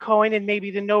side of the coin, and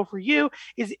maybe the no for you,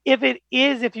 is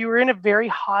if you were in a very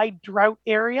high drought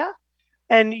area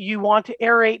and you want to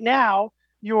aerate now,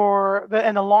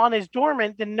 and the lawn is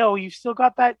dormant, then no, you've still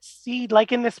got that seed.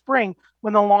 Like in the spring,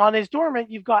 when the lawn is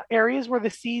dormant, you've got areas where the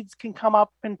seeds can come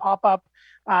up and pop up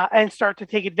and start to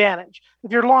take advantage.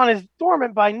 If your lawn is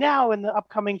dormant by now in the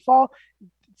upcoming fall,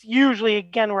 it's usually,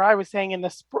 again, where I was saying in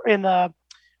the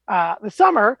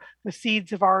summer, the seeds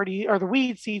have already, or the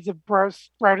weed seeds have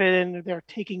sprouted and they're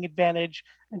taking advantage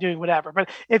and doing whatever. But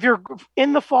if you're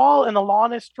in the fall and the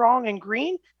lawn is strong and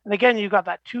green, and again, you've got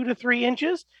that 2 to 3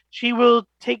 inches, she will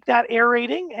take that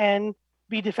aerating and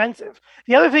be defensive.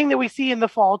 The other thing that we see in the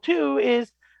fall too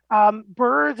is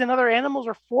birds and other animals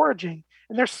are foraging,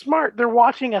 and they're smart. They're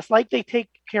watching us, like they take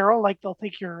Carol, like they'll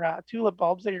take your tulip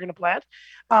bulbs that you're going to plant.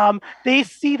 They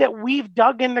see that we've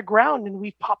dug in the ground and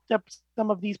we've popped up some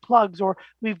of these plugs, or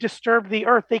we've disturbed the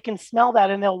earth. They can smell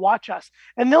that and they'll watch us,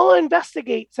 and they'll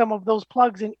investigate some of those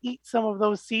plugs and eat some of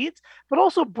those seeds, but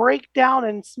also break down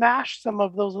and smash some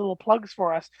of those little plugs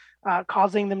for us,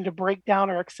 causing them to break down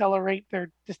or accelerate their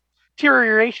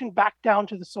deterioration back down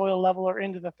to the soil level or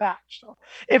into the thatch. So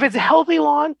if it's a healthy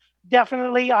lawn,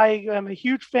 definitely I am a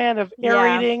huge fan of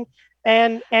aerating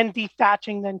and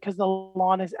dethatching then, because the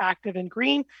lawn is active and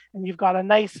green, and you've got a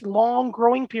nice long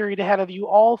growing period ahead of you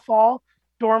all fall,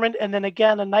 dormant, and then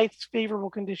again a nice favorable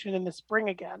condition in the spring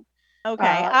again. Okay.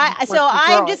 For it to be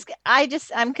growing.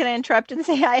 I'm going to interrupt and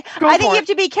say I Go think for you it. have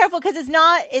to be careful because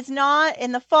it's not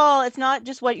in the fall. It's not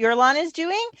just what your lawn is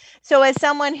doing. So as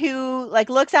someone who like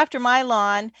looks after my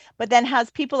lawn, but then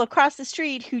has people across the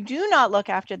street who do not look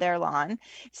after their lawn.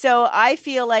 So I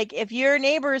feel like if your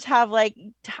neighbors have like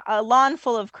a lawn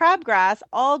full of crabgrass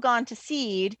all gone to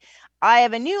seed, I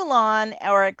have a new lawn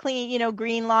or a clean,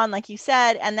 green lawn, like you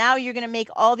said, and now you're going to make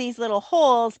all these little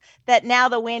holes that now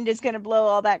the wind is going to blow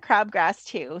all that crabgrass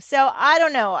too. So I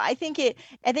don't know. I think you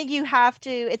have to,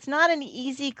 it's not an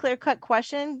easy, clear cut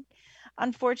question,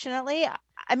 unfortunately.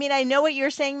 I mean, I know what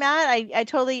you're saying, Matt. I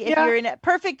totally, if you're in a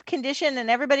perfect condition and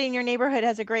everybody in your neighborhood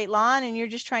has a great lawn and you're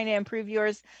just trying to improve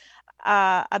yours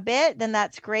a bit, then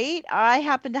that's great. I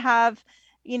happen to have,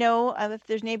 if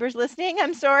there's neighbors listening,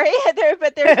 I'm sorry,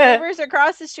 but there's neighbors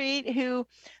across the street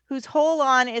whose whole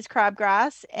lawn is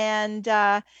crabgrass, and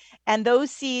those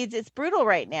seeds, it's brutal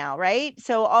right now, right?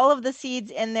 So all of the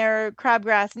seeds in their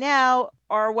crabgrass now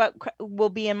are what will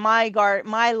be in my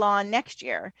lawn next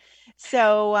year.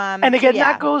 So and again,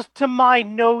 that goes to my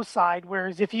no side.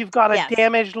 Whereas if you've got a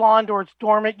damaged lawn or it's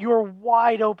dormant, you're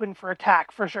wide open for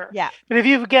attack for sure. Yeah. But if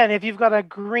you've got a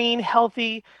green,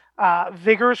 healthy,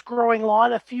 vigorous growing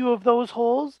lawn, a few of those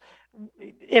holes,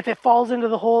 if it falls into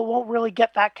the hole, it won't really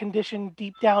get that condition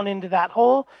deep down into that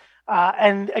hole.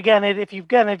 And again, if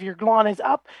your lawn is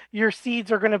up, your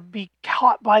seeds are going to be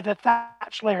caught by the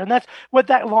thatch layer, and that's what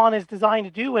that lawn is designed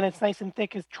to do when it's nice and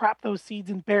thick, is trap those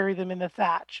seeds and bury them in the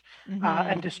thatch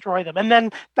and destroy them. And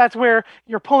then that's where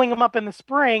you're pulling them up in the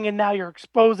spring, and now you're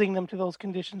exposing them to those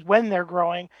conditions when they're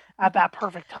growing at that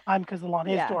perfect time because the lawn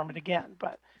is dormant again.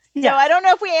 But so I don't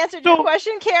know if we answered your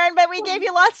question, Karen, but we gave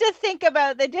you lots to think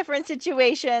about the different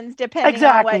situations depending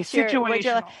on what you're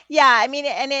I mean,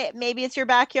 and maybe it's your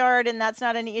backyard and that's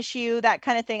not an issue, that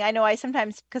kind of thing. I know I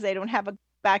sometimes, because I don't have a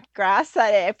back grass,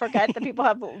 I forget that people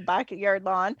have a backyard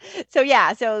lawn. So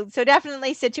so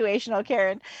definitely situational,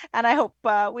 Karen. And I hope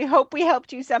we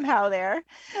helped you somehow there.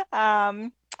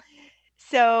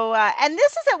 So, and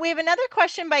we have another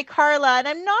question by Carla, and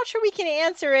I'm not sure we can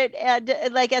answer it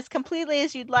like as completely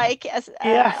as you'd like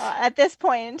at this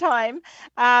point in time.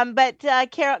 But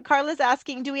Carla's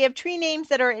asking, do we have tree names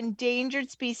that are endangered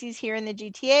species here in the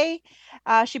GTA?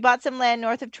 She bought some land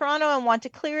north of Toronto and want to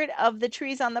clear it of the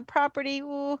trees on the property.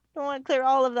 Ooh, don't want to clear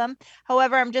all of them.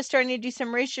 However, I'm just starting to do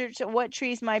some research on what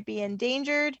trees might be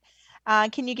endangered.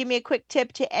 Can you give me a quick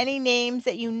tip to any names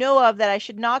that you know of that I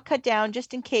should not cut down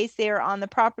just in case they are on the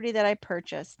property that I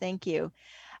purchased? Thank you.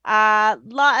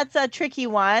 That's a tricky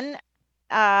one.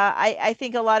 I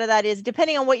think a lot of that is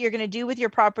depending on what you're going to do with your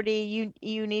property.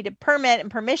 You need a permit and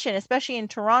permission, especially in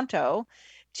Toronto,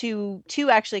 to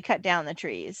actually cut down the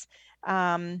trees.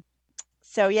 Right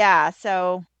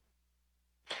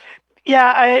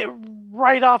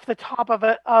off the top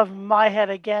of my head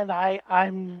again,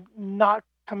 I'm not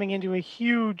coming into a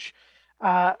huge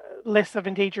list of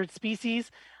endangered species.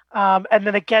 And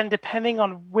then again, depending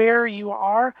on where you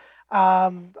are,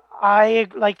 I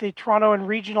like the Toronto and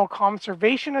Regional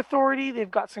Conservation Authority. They've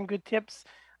got some good tips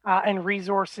and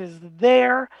resources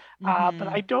there. But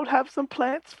I don't have some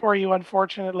plants for you,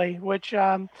 unfortunately, which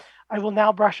I will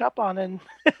now brush up on. And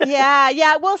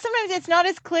well, sometimes it's not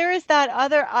as clear as that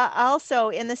other also,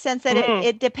 in the sense that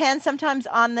it depends sometimes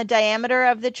on the diameter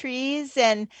of the trees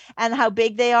and how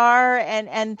big they are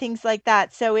and things like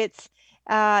that. So it's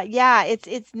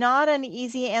not an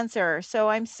easy answer. So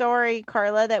I'm sorry,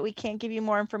 Carla, that we can't give you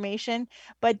more information,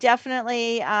 but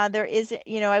definitely there is,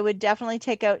 I would definitely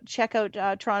check out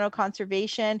Toronto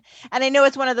Conservation. And I know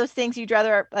it's one of those things you'd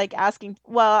rather like asking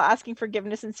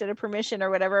forgiveness instead of permission or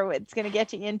whatever it's going to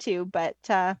get you into. But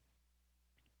I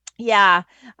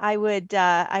would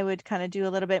kind of do a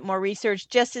little bit more research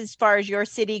just as far as your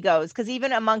city goes, because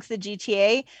even amongst the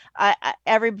GTA,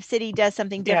 every city does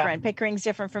something different. Pickering's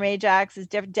different from Ajax, is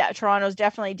different. Toronto's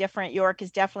definitely different. York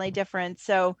is definitely different.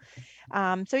 So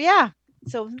good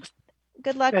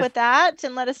luck with that,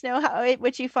 and let us know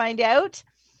what you find out.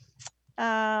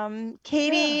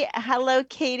 Katie, hello,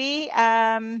 Katie.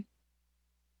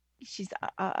 She's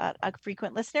a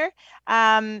frequent listener.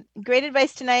 Great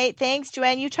advice tonight. Thanks,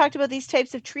 Joanne. You talked about these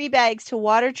types of tree bags to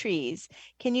water trees.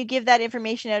 Can you give that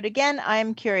information out again?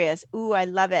 I'm curious. Ooh, I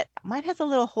love it. Mine has a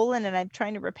little hole in it I'm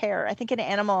trying to repair. I think an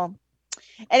animal.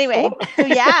 Anyway, so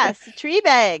yes, tree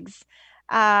bags.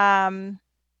 I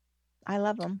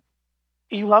love them.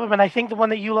 You love them, and I think the one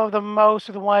that you love the most,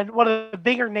 or one of the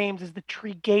bigger names, is the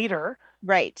tree gator.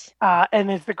 Right.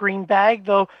 And it's the green bag,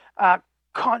 though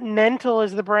Continental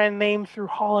is the brand name through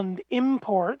Holland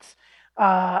Imports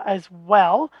as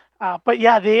well. But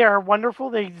yeah, they are wonderful.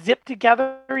 They zip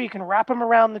together. You can wrap them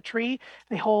around the tree.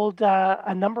 They hold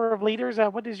a number of liters.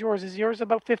 What is yours? Is yours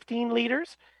about 15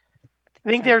 liters?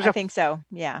 I think so.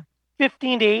 Yeah.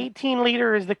 15 to 18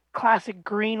 liter is the classic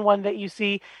green one that you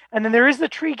see. And then there is the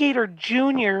Tree Gator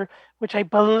Junior, which I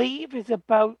believe is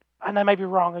about, and I might be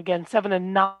wrong again, 7 to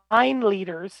 9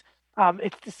 liters.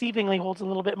 It deceivingly holds a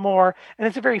little bit more, and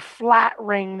it's a very flat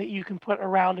ring that you can put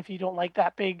around if you don't like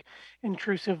that big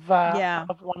intrusive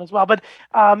of one as well. But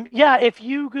yeah, if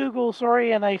you Google,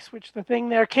 sorry, and I switched the thing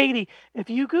there, Katie, if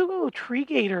you Google Tree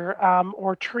Gator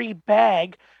or tree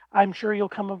bag, I'm sure you'll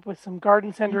come up with some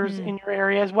garden centers in your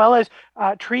area, as well as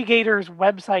Tree Gator's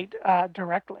website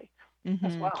directly.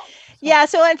 As well. So. Yeah.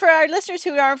 So, and for our listeners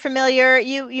who aren't familiar,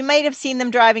 you might have seen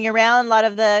them driving around. A lot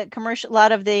of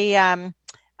the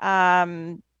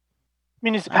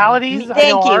municipalities.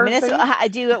 Thank you. I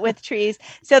do it with trees.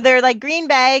 So they're like green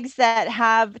bags that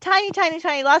have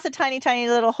lots of tiny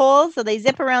little holes. So they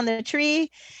zip around the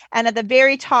tree, and at the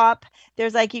very top,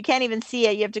 there's like, you can't even see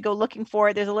it. You have to go looking for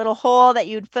it. There's a little hole that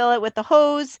you'd fill it with the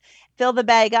hose, fill the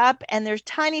bag up, and there's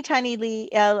tiny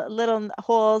little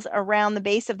holes around the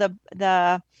base of the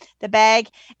bag,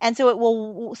 and so it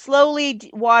will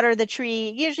slowly water the tree,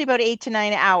 usually about 8 to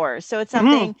 9 hours. So it's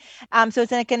something so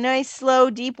it's like a nice slow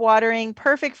deep watering,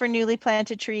 perfect for newly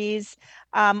planted trees,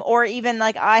 or even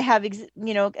like I have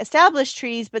established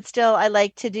trees, but still I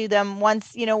like to do them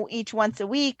each once a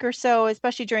week or so,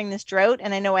 especially during this drought,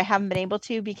 and I know I haven't been able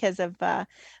to because of the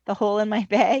hole in my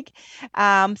bag.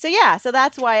 So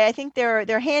that's why I think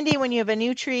they're handy when you have a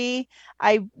new tree.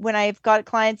 When I've got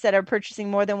clients that are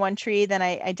purchasing more than one tree, then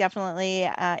I definitely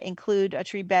include a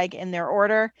tree bag in their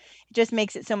order. It just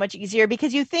makes it so much easier,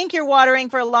 because you think you're watering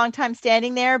for a long time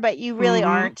standing there, but you really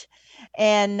aren't.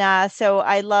 And so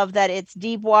I love that it's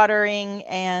deep watering,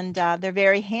 and they're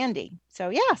very handy.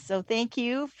 So so thank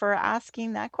you for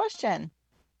asking that question.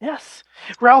 Yes.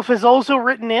 Ralph has also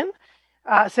written in.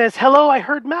 Says, hello, I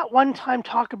heard Matt one time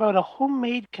talk about a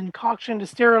homemade concoction to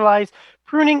sterilize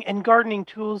pruning and gardening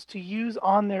tools to use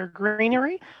on their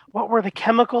greenery. What were the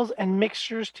chemicals and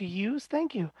mixtures to use?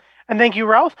 Thank you. And thank you,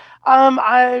 Ralph.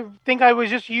 I think I was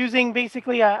just using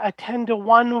basically a 10 to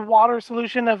 1 water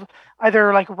solution of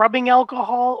either like rubbing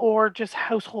alcohol or just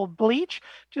household bleach,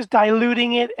 just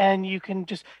diluting it, and you can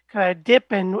just kind of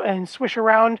dip and swish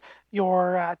around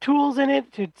your tools in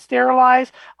it to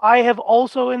sterilize. I have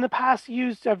also in the past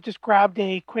I've just grabbed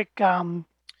a quick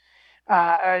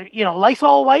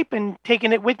Lysol wipe and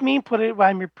taken it with me, put it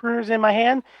by my pruners in my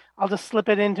hand. I'll just slip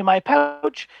it into my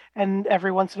pouch, and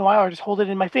every once in a while I just hold it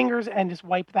in my fingers and just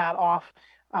wipe that off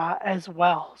as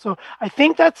well. So I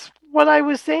think that's what I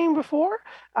was saying before,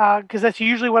 because that's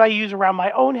usually what I use around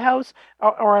my own house,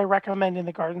 or I recommend in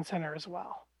the garden center as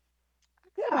well.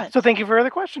 Good. So thank you for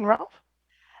the question, Ralph.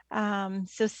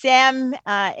 So Sam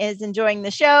is enjoying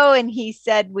the show, and he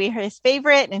said we're his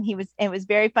favorite, and it was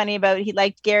very funny he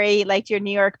liked your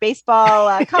New York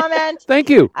baseball comment. Thank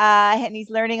you. And he's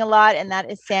learning a lot, and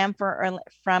that is Sam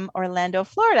from Orlando,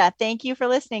 Florida. Thank you for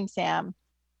listening, Sam.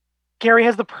 Gary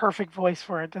has the perfect voice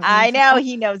for it, doesn't he? I know,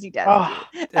 he knows he does. Oh.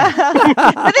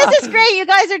 But this is great. You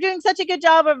guys are doing such a good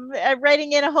job of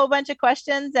writing in a whole bunch of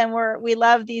questions, and we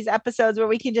love these episodes where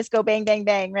we can just go bang, bang,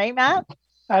 bang, right, Matt?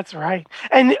 That's right.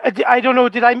 And I don't know,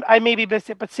 did I maybe miss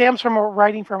it, but Sam's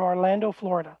writing from Orlando,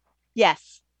 Florida.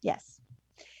 Yes.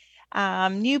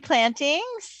 New plantings.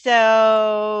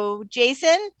 So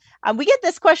Jason, we get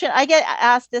this question. I get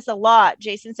asked this a lot,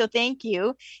 Jason. So thank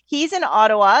you. He's in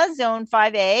Ottawa, Zone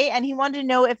 5A, and he wanted to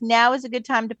know if now is a good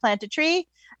time to plant a tree.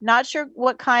 Not sure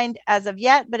what kind as of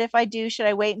yet, but if I do, should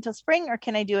I wait until spring, or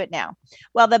can I do it now?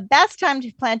 Well, the best time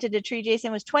to plant a tree,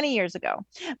 Jason, was 20 years ago.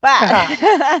 But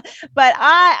Matt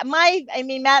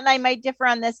and I might differ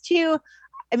on this too.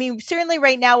 I mean, certainly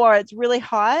right now where it's really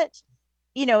hot,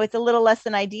 it's a little less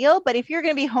than ideal. But if you're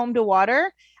going to be home to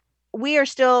water, we are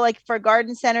still, like, for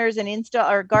garden centers and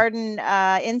garden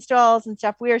installs and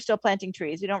stuff, we are still planting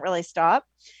trees. We don't really stop.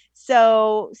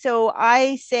 So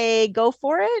I say go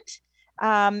for it.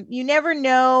 You never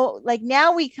know. Like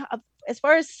now, as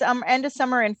far as end of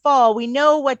summer and fall, we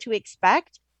know what to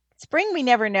expect. Spring, we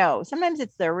never know. Sometimes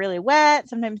they're really wet.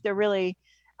 Sometimes they're really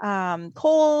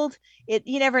cold.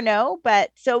 You never know.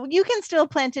 But so you can still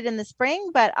plant it in the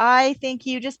spring, but I think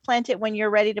you just plant it when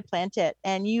you're ready to plant it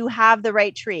and you have the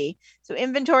right tree. So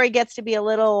inventory gets to be a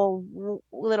little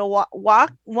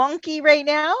wonky right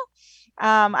now.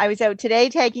 I was out today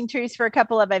tagging trees for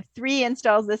I have 3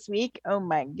 installs this week. Oh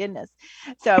my goodness.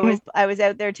 So I was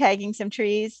out there tagging some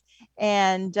trees,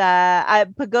 and I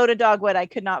pagoda dogwood, I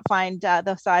could not find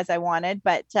the size I wanted.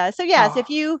 But so yes, if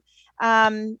you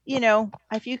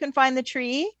if you can find the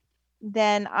tree,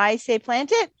 then I say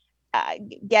plant it.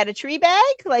 Get a tree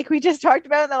bag like we just talked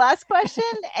about in the last question,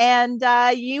 and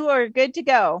you are good to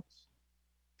go.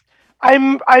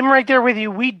 I'm right there with you.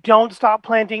 We don't stop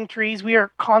planting trees. We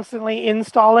are constantly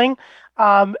installing,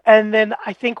 and then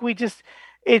I think we just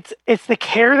it's the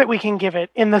care that we can give it.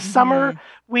 In the summer,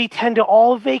 we tend to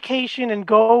all vacation and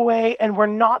go away, and we're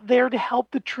not there to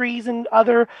help the trees and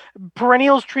other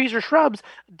perennials, trees or shrubs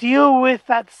deal with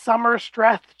that summer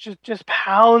stress. Just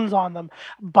pounds on them,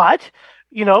 but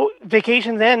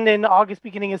vacations end in August,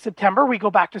 beginning of September. We go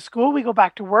back to school, we go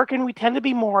back to work, and we tend to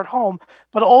be more at home.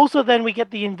 But also then we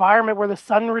get the environment where the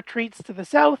sun retreats to the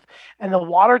south and the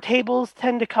water tables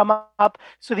tend to come up.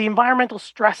 So the environmental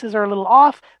stresses are a little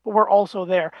off, but we're also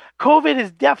there. COVID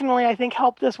has definitely, I think,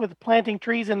 helped us with planting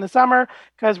trees in the summer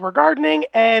because we're gardening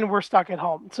and we're stuck at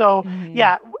home. So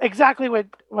yeah, exactly what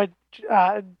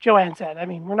Joanne said. I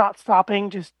mean, we're not stopping,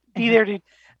 just be there to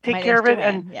take care of it.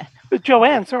 Joanne, and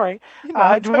Joanne, sorry.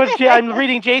 I'm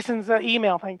reading Jason's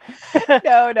email thing.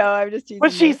 No, I'm just teasing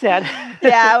what she said.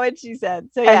 Yeah, what she said.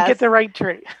 So and get the right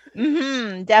tree.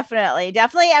 Definitely.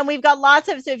 And we've got lots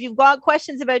of, so if you've got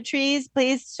questions about trees,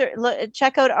 please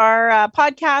check out our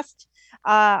podcast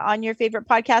on your favorite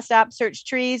podcast app, search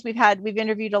trees. We've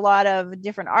interviewed a lot of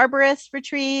different arborists for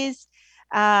trees.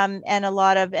 And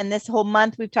this whole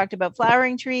month we've talked about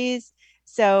flowering trees.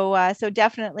 So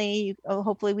definitely,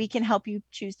 hopefully we can help you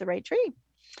choose the right tree.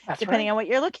 That's depending on what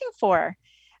you're looking for.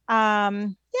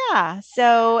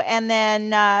 So, and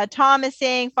then Tom is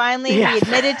saying, finally, we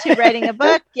admitted to writing a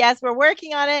book. Yes, we're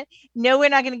working on it. No, we're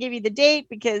not going to give you the date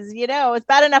because, it's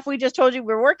bad enough we just told you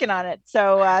we're working on it.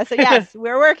 So yes,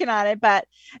 we're working on it, but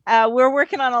we're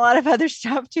working on a lot of other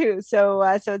stuff too. So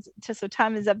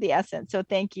time is of the essence. So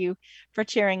thank you for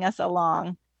cheering us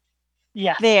along.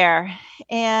 Yeah. There.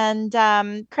 And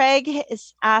Craig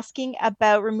is asking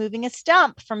about removing a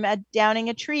stump from downing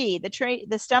a tree.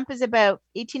 The stump is about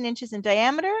 18 inches in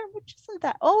diameter, which isn't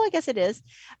that. Oh, I guess it is.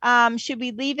 Should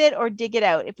we leave it or dig it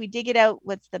out? If we dig it out,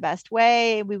 what's the best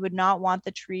way? We would not want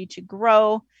the tree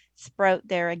to sprout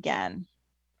there again.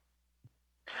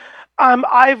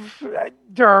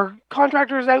 There are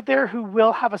contractors out there who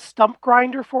will have a stump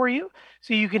grinder for you,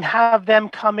 so you can have them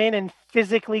come in and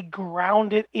physically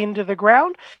ground it into the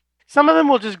ground. Some of them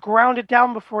will just ground it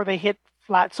down before they hit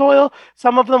flat soil.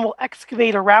 Some of them will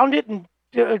excavate around it and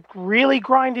really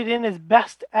grind it in as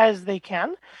best as they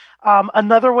can.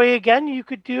 Another way, again, you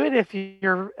could do it if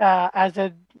you're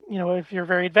if you're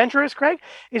very adventurous, Craig,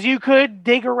 is you could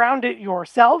dig around it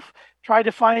yourself. Try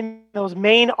to find those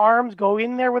main arms, go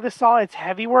in there with a saw. It's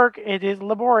heavy work. It is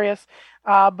laborious,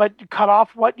 but cut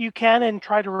off what you can and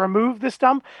try to remove the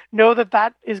stump. Know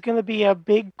that is going to be a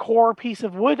big core piece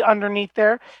of wood underneath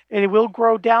there. It will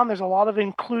grow down. There's a lot of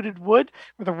included wood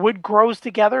where the wood grows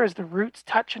together as the roots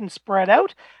touch and spread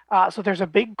out. So there's a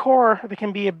big core. There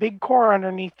can be a big core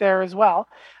underneath there as well.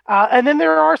 And then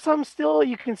there are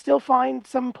you can still find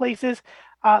some places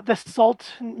the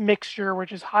salt mixture,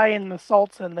 which is high in the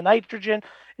salts and the nitrogen,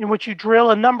 in which you drill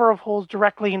a number of holes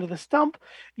directly into the stump.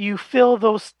 You fill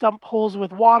those stump holes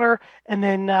with water and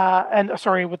then,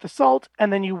 with the salt,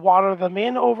 and then you water them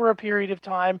in over a period of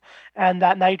time. And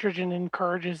that nitrogen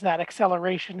encourages that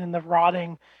acceleration in the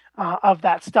rotting of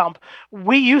that stump.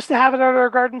 We used to have it at our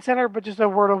garden center, but just a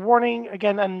word of warning,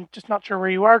 again, I'm just not sure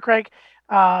where you are, Craig.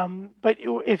 But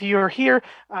if you're here,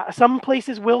 some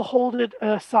places will hold it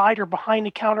aside or behind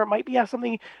the counter. It might be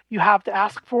something you have to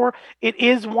ask for. It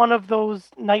is one of those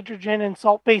nitrogen and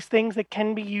salt-based things that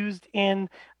can be used in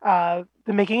the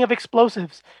making of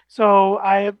explosives. So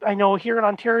I know here in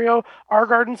Ontario, our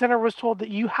garden center was told that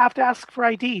you have to ask for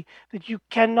ID, that you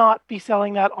cannot be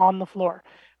selling that on the floor.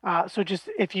 So just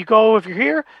if you're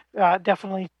here,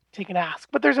 definitely take an ask.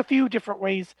 But there's a few different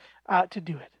ways to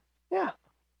do it. Yeah.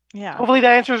 Yeah. Hopefully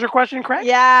that answers your question, correct?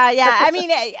 Yeah. I mean,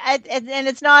 and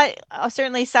it's not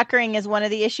certainly suckering is one of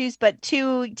the issues, but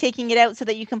two, taking it out so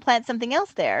that you can plant something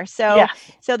else there. So,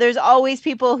 So there's always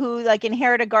people who like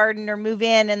inherit a garden or move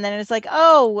in, and then it's like,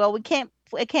 oh, well, I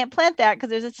can't plant that because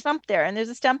there's a stump there, and there's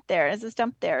a stump there, and there's a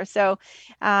stump there. So,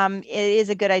 it is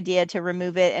a good idea to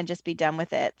remove it and just be done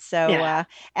with it. So,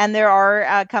 and there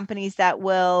are companies that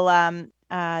will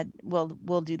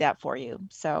do that for you.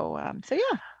 So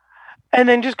yeah. And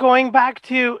then just going back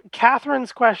to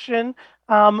Catherine's question,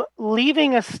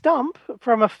 leaving a stump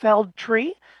from a felled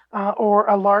tree, or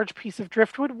a large piece of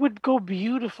driftwood would go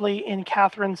beautifully in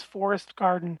Catherine's forest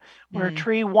garden, where a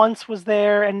tree once was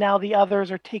there and now the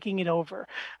others are taking it over.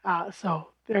 So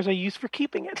there's a use for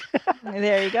keeping it.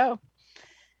 There you go.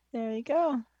 There you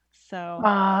go. So,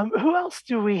 who else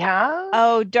do we have?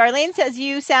 Oh, Darlene says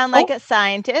you sound like a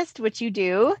scientist, which you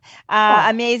do.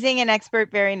 Amazing and expert,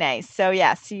 very nice. So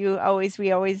yes, we always.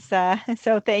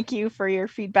 So thank you for your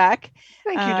feedback.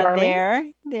 Thank you, Darlene. There,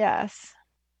 yes.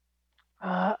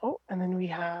 And then we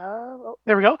have.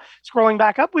 There we go. Scrolling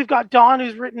back up, we've got Dawn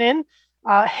who's written in.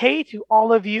 Hey to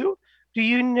all of you. Do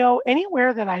you know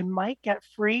anywhere that I might get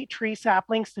free tree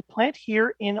saplings to plant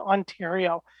here in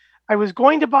Ontario? I was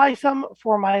going to buy some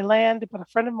for my land, but a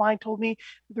friend of mine told me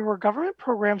there were government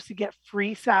programs to get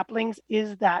free saplings.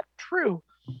 Is that true?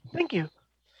 Thank you.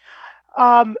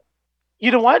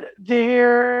 You know what?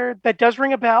 That does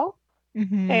ring a bell.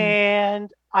 Mm-hmm.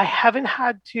 And I haven't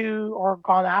had to or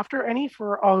gone after any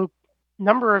for a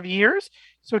number of years.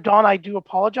 So, Dawn, I do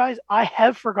apologize. I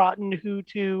have forgotten who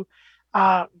to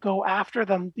go after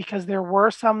them, because there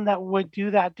were some that would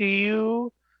do that. Do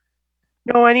you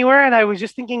know anywhere? And I was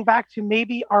just thinking back to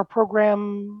maybe our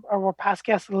program, our past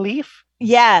guest, Leaf.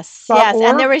 Yes.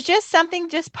 And there was just something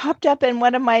just popped up in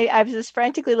one of I was just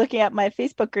frantically looking at my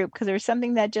Facebook group because there was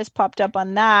something that just popped up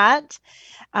on that.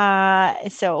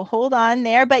 So hold on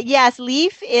there. But yes,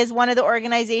 Leaf is one of the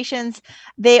organizations.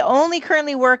 They only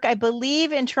currently work, I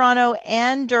believe, in Toronto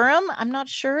and Durham. I'm not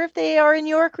sure if they are in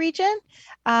York region.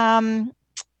 Do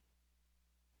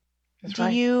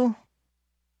you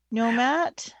know,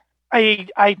 Matt?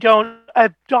 I don't,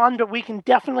 Dawn, but we can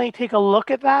definitely take a look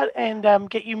at that and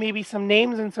get you maybe some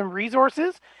names and some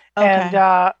resources,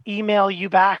 and email you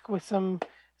back with some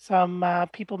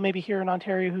people maybe here in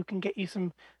Ontario who can get you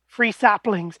some free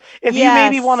saplings. If you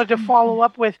maybe wanted to follow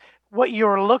up with what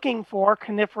you're looking for,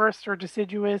 coniferous or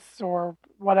deciduous or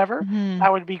whatever,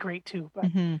 that would be great too. But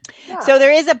So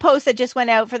there is a post that just went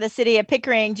out for the city of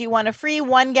Pickering. Do you want a free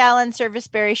 1 gallon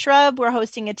serviceberry shrub? We're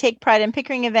hosting a Take Pride in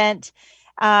Pickering event.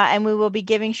 And we will be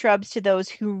giving shrubs to those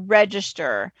who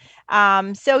register.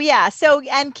 And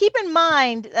keep in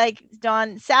mind, like,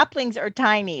 Dawn, saplings are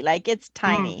tiny, it's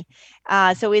tiny.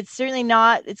 So it's certainly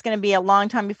not, it's going to be a long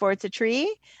time before it's a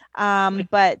tree. So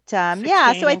I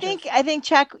think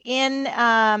check in.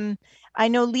 I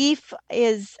know Leaf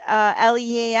is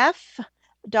leaf.org,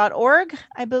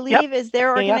 I believe, is their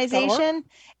organization.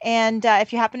 And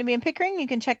if you happen to be in Pickering, you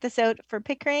can check this out for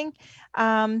Pickering.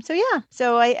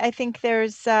 So I think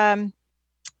there's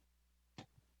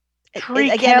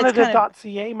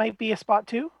treecanada.ca might be a spot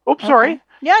too. Oops, sorry.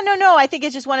 Yeah, no. I think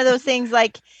it's just one of those things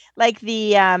like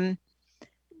the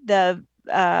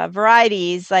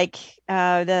varieties, like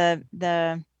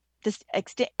the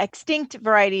extinct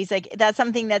varieties, like that's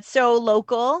something that's so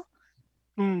local.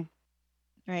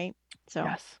 Right. So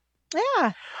yes.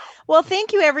 Yeah. Well,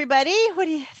 thank you, everybody. What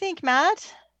do you think,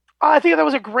 Matt? I think that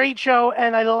was a great show,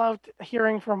 and I loved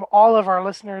hearing from all of our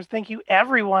listeners. Thank you,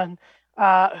 everyone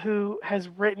who has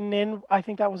written in. I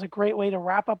think that was a great way to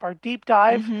wrap up our deep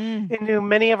dive into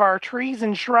many of our trees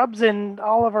and shrubs and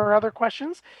all of our other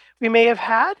questions we may have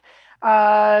had.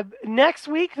 Next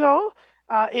week, though,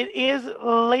 it is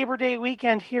Labor Day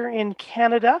weekend here in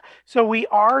Canada, so we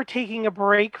are taking a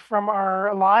break from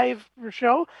our live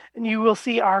show, and you will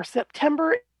see our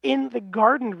September in the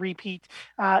Garden repeat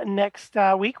next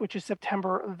week, which is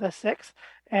September the 6th,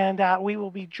 and we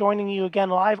will be joining you again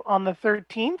live on the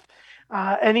 13th.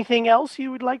 Anything else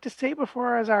you would like to say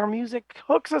before as our music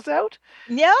hooks us out?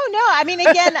 No. I mean,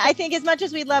 again, I think as much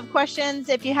as we love questions,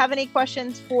 if you have any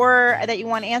questions that you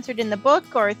want answered in the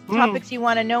book or topics you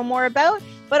want to know more about,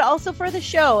 but also for the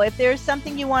show, if there's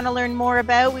something you want to learn more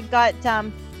about, we've got,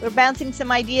 we're bouncing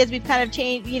some ideas. We've kind of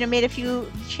changed, made a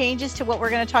few changes to what we're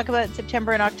going to talk about in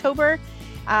September and October.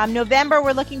 November,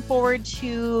 we're looking forward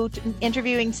to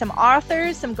interviewing some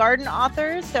authors, some garden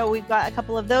authors. So we've got a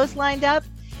couple of those lined up.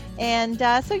 And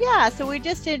so we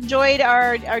just enjoyed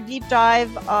our deep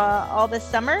dive all this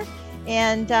summer.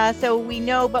 And so we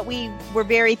know, but we were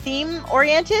very theme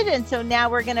oriented. And so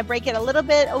now we're going to break it a little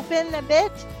bit open a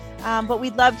bit. But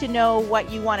we'd love to know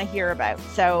what you want to hear about.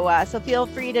 So feel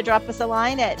free to drop us a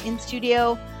line at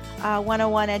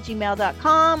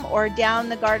instudio101@gmail.com or down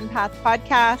the garden path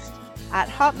podcast at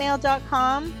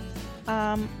hotmail.com.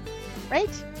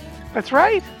 Right? That's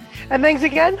right. And thanks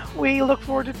again. We look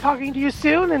forward to talking to you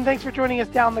soon. And thanks for joining us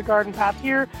down the garden path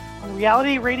here on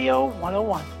Reality Radio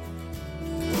 101.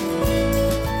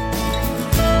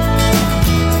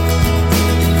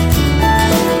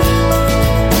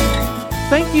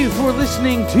 Thank you for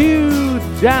listening to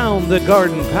Down the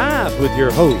Garden Path with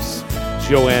your hosts,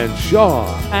 Joanne Shaw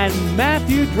and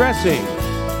Matthew Dressing.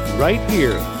 right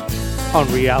here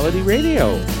on Reality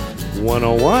Radio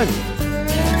 101.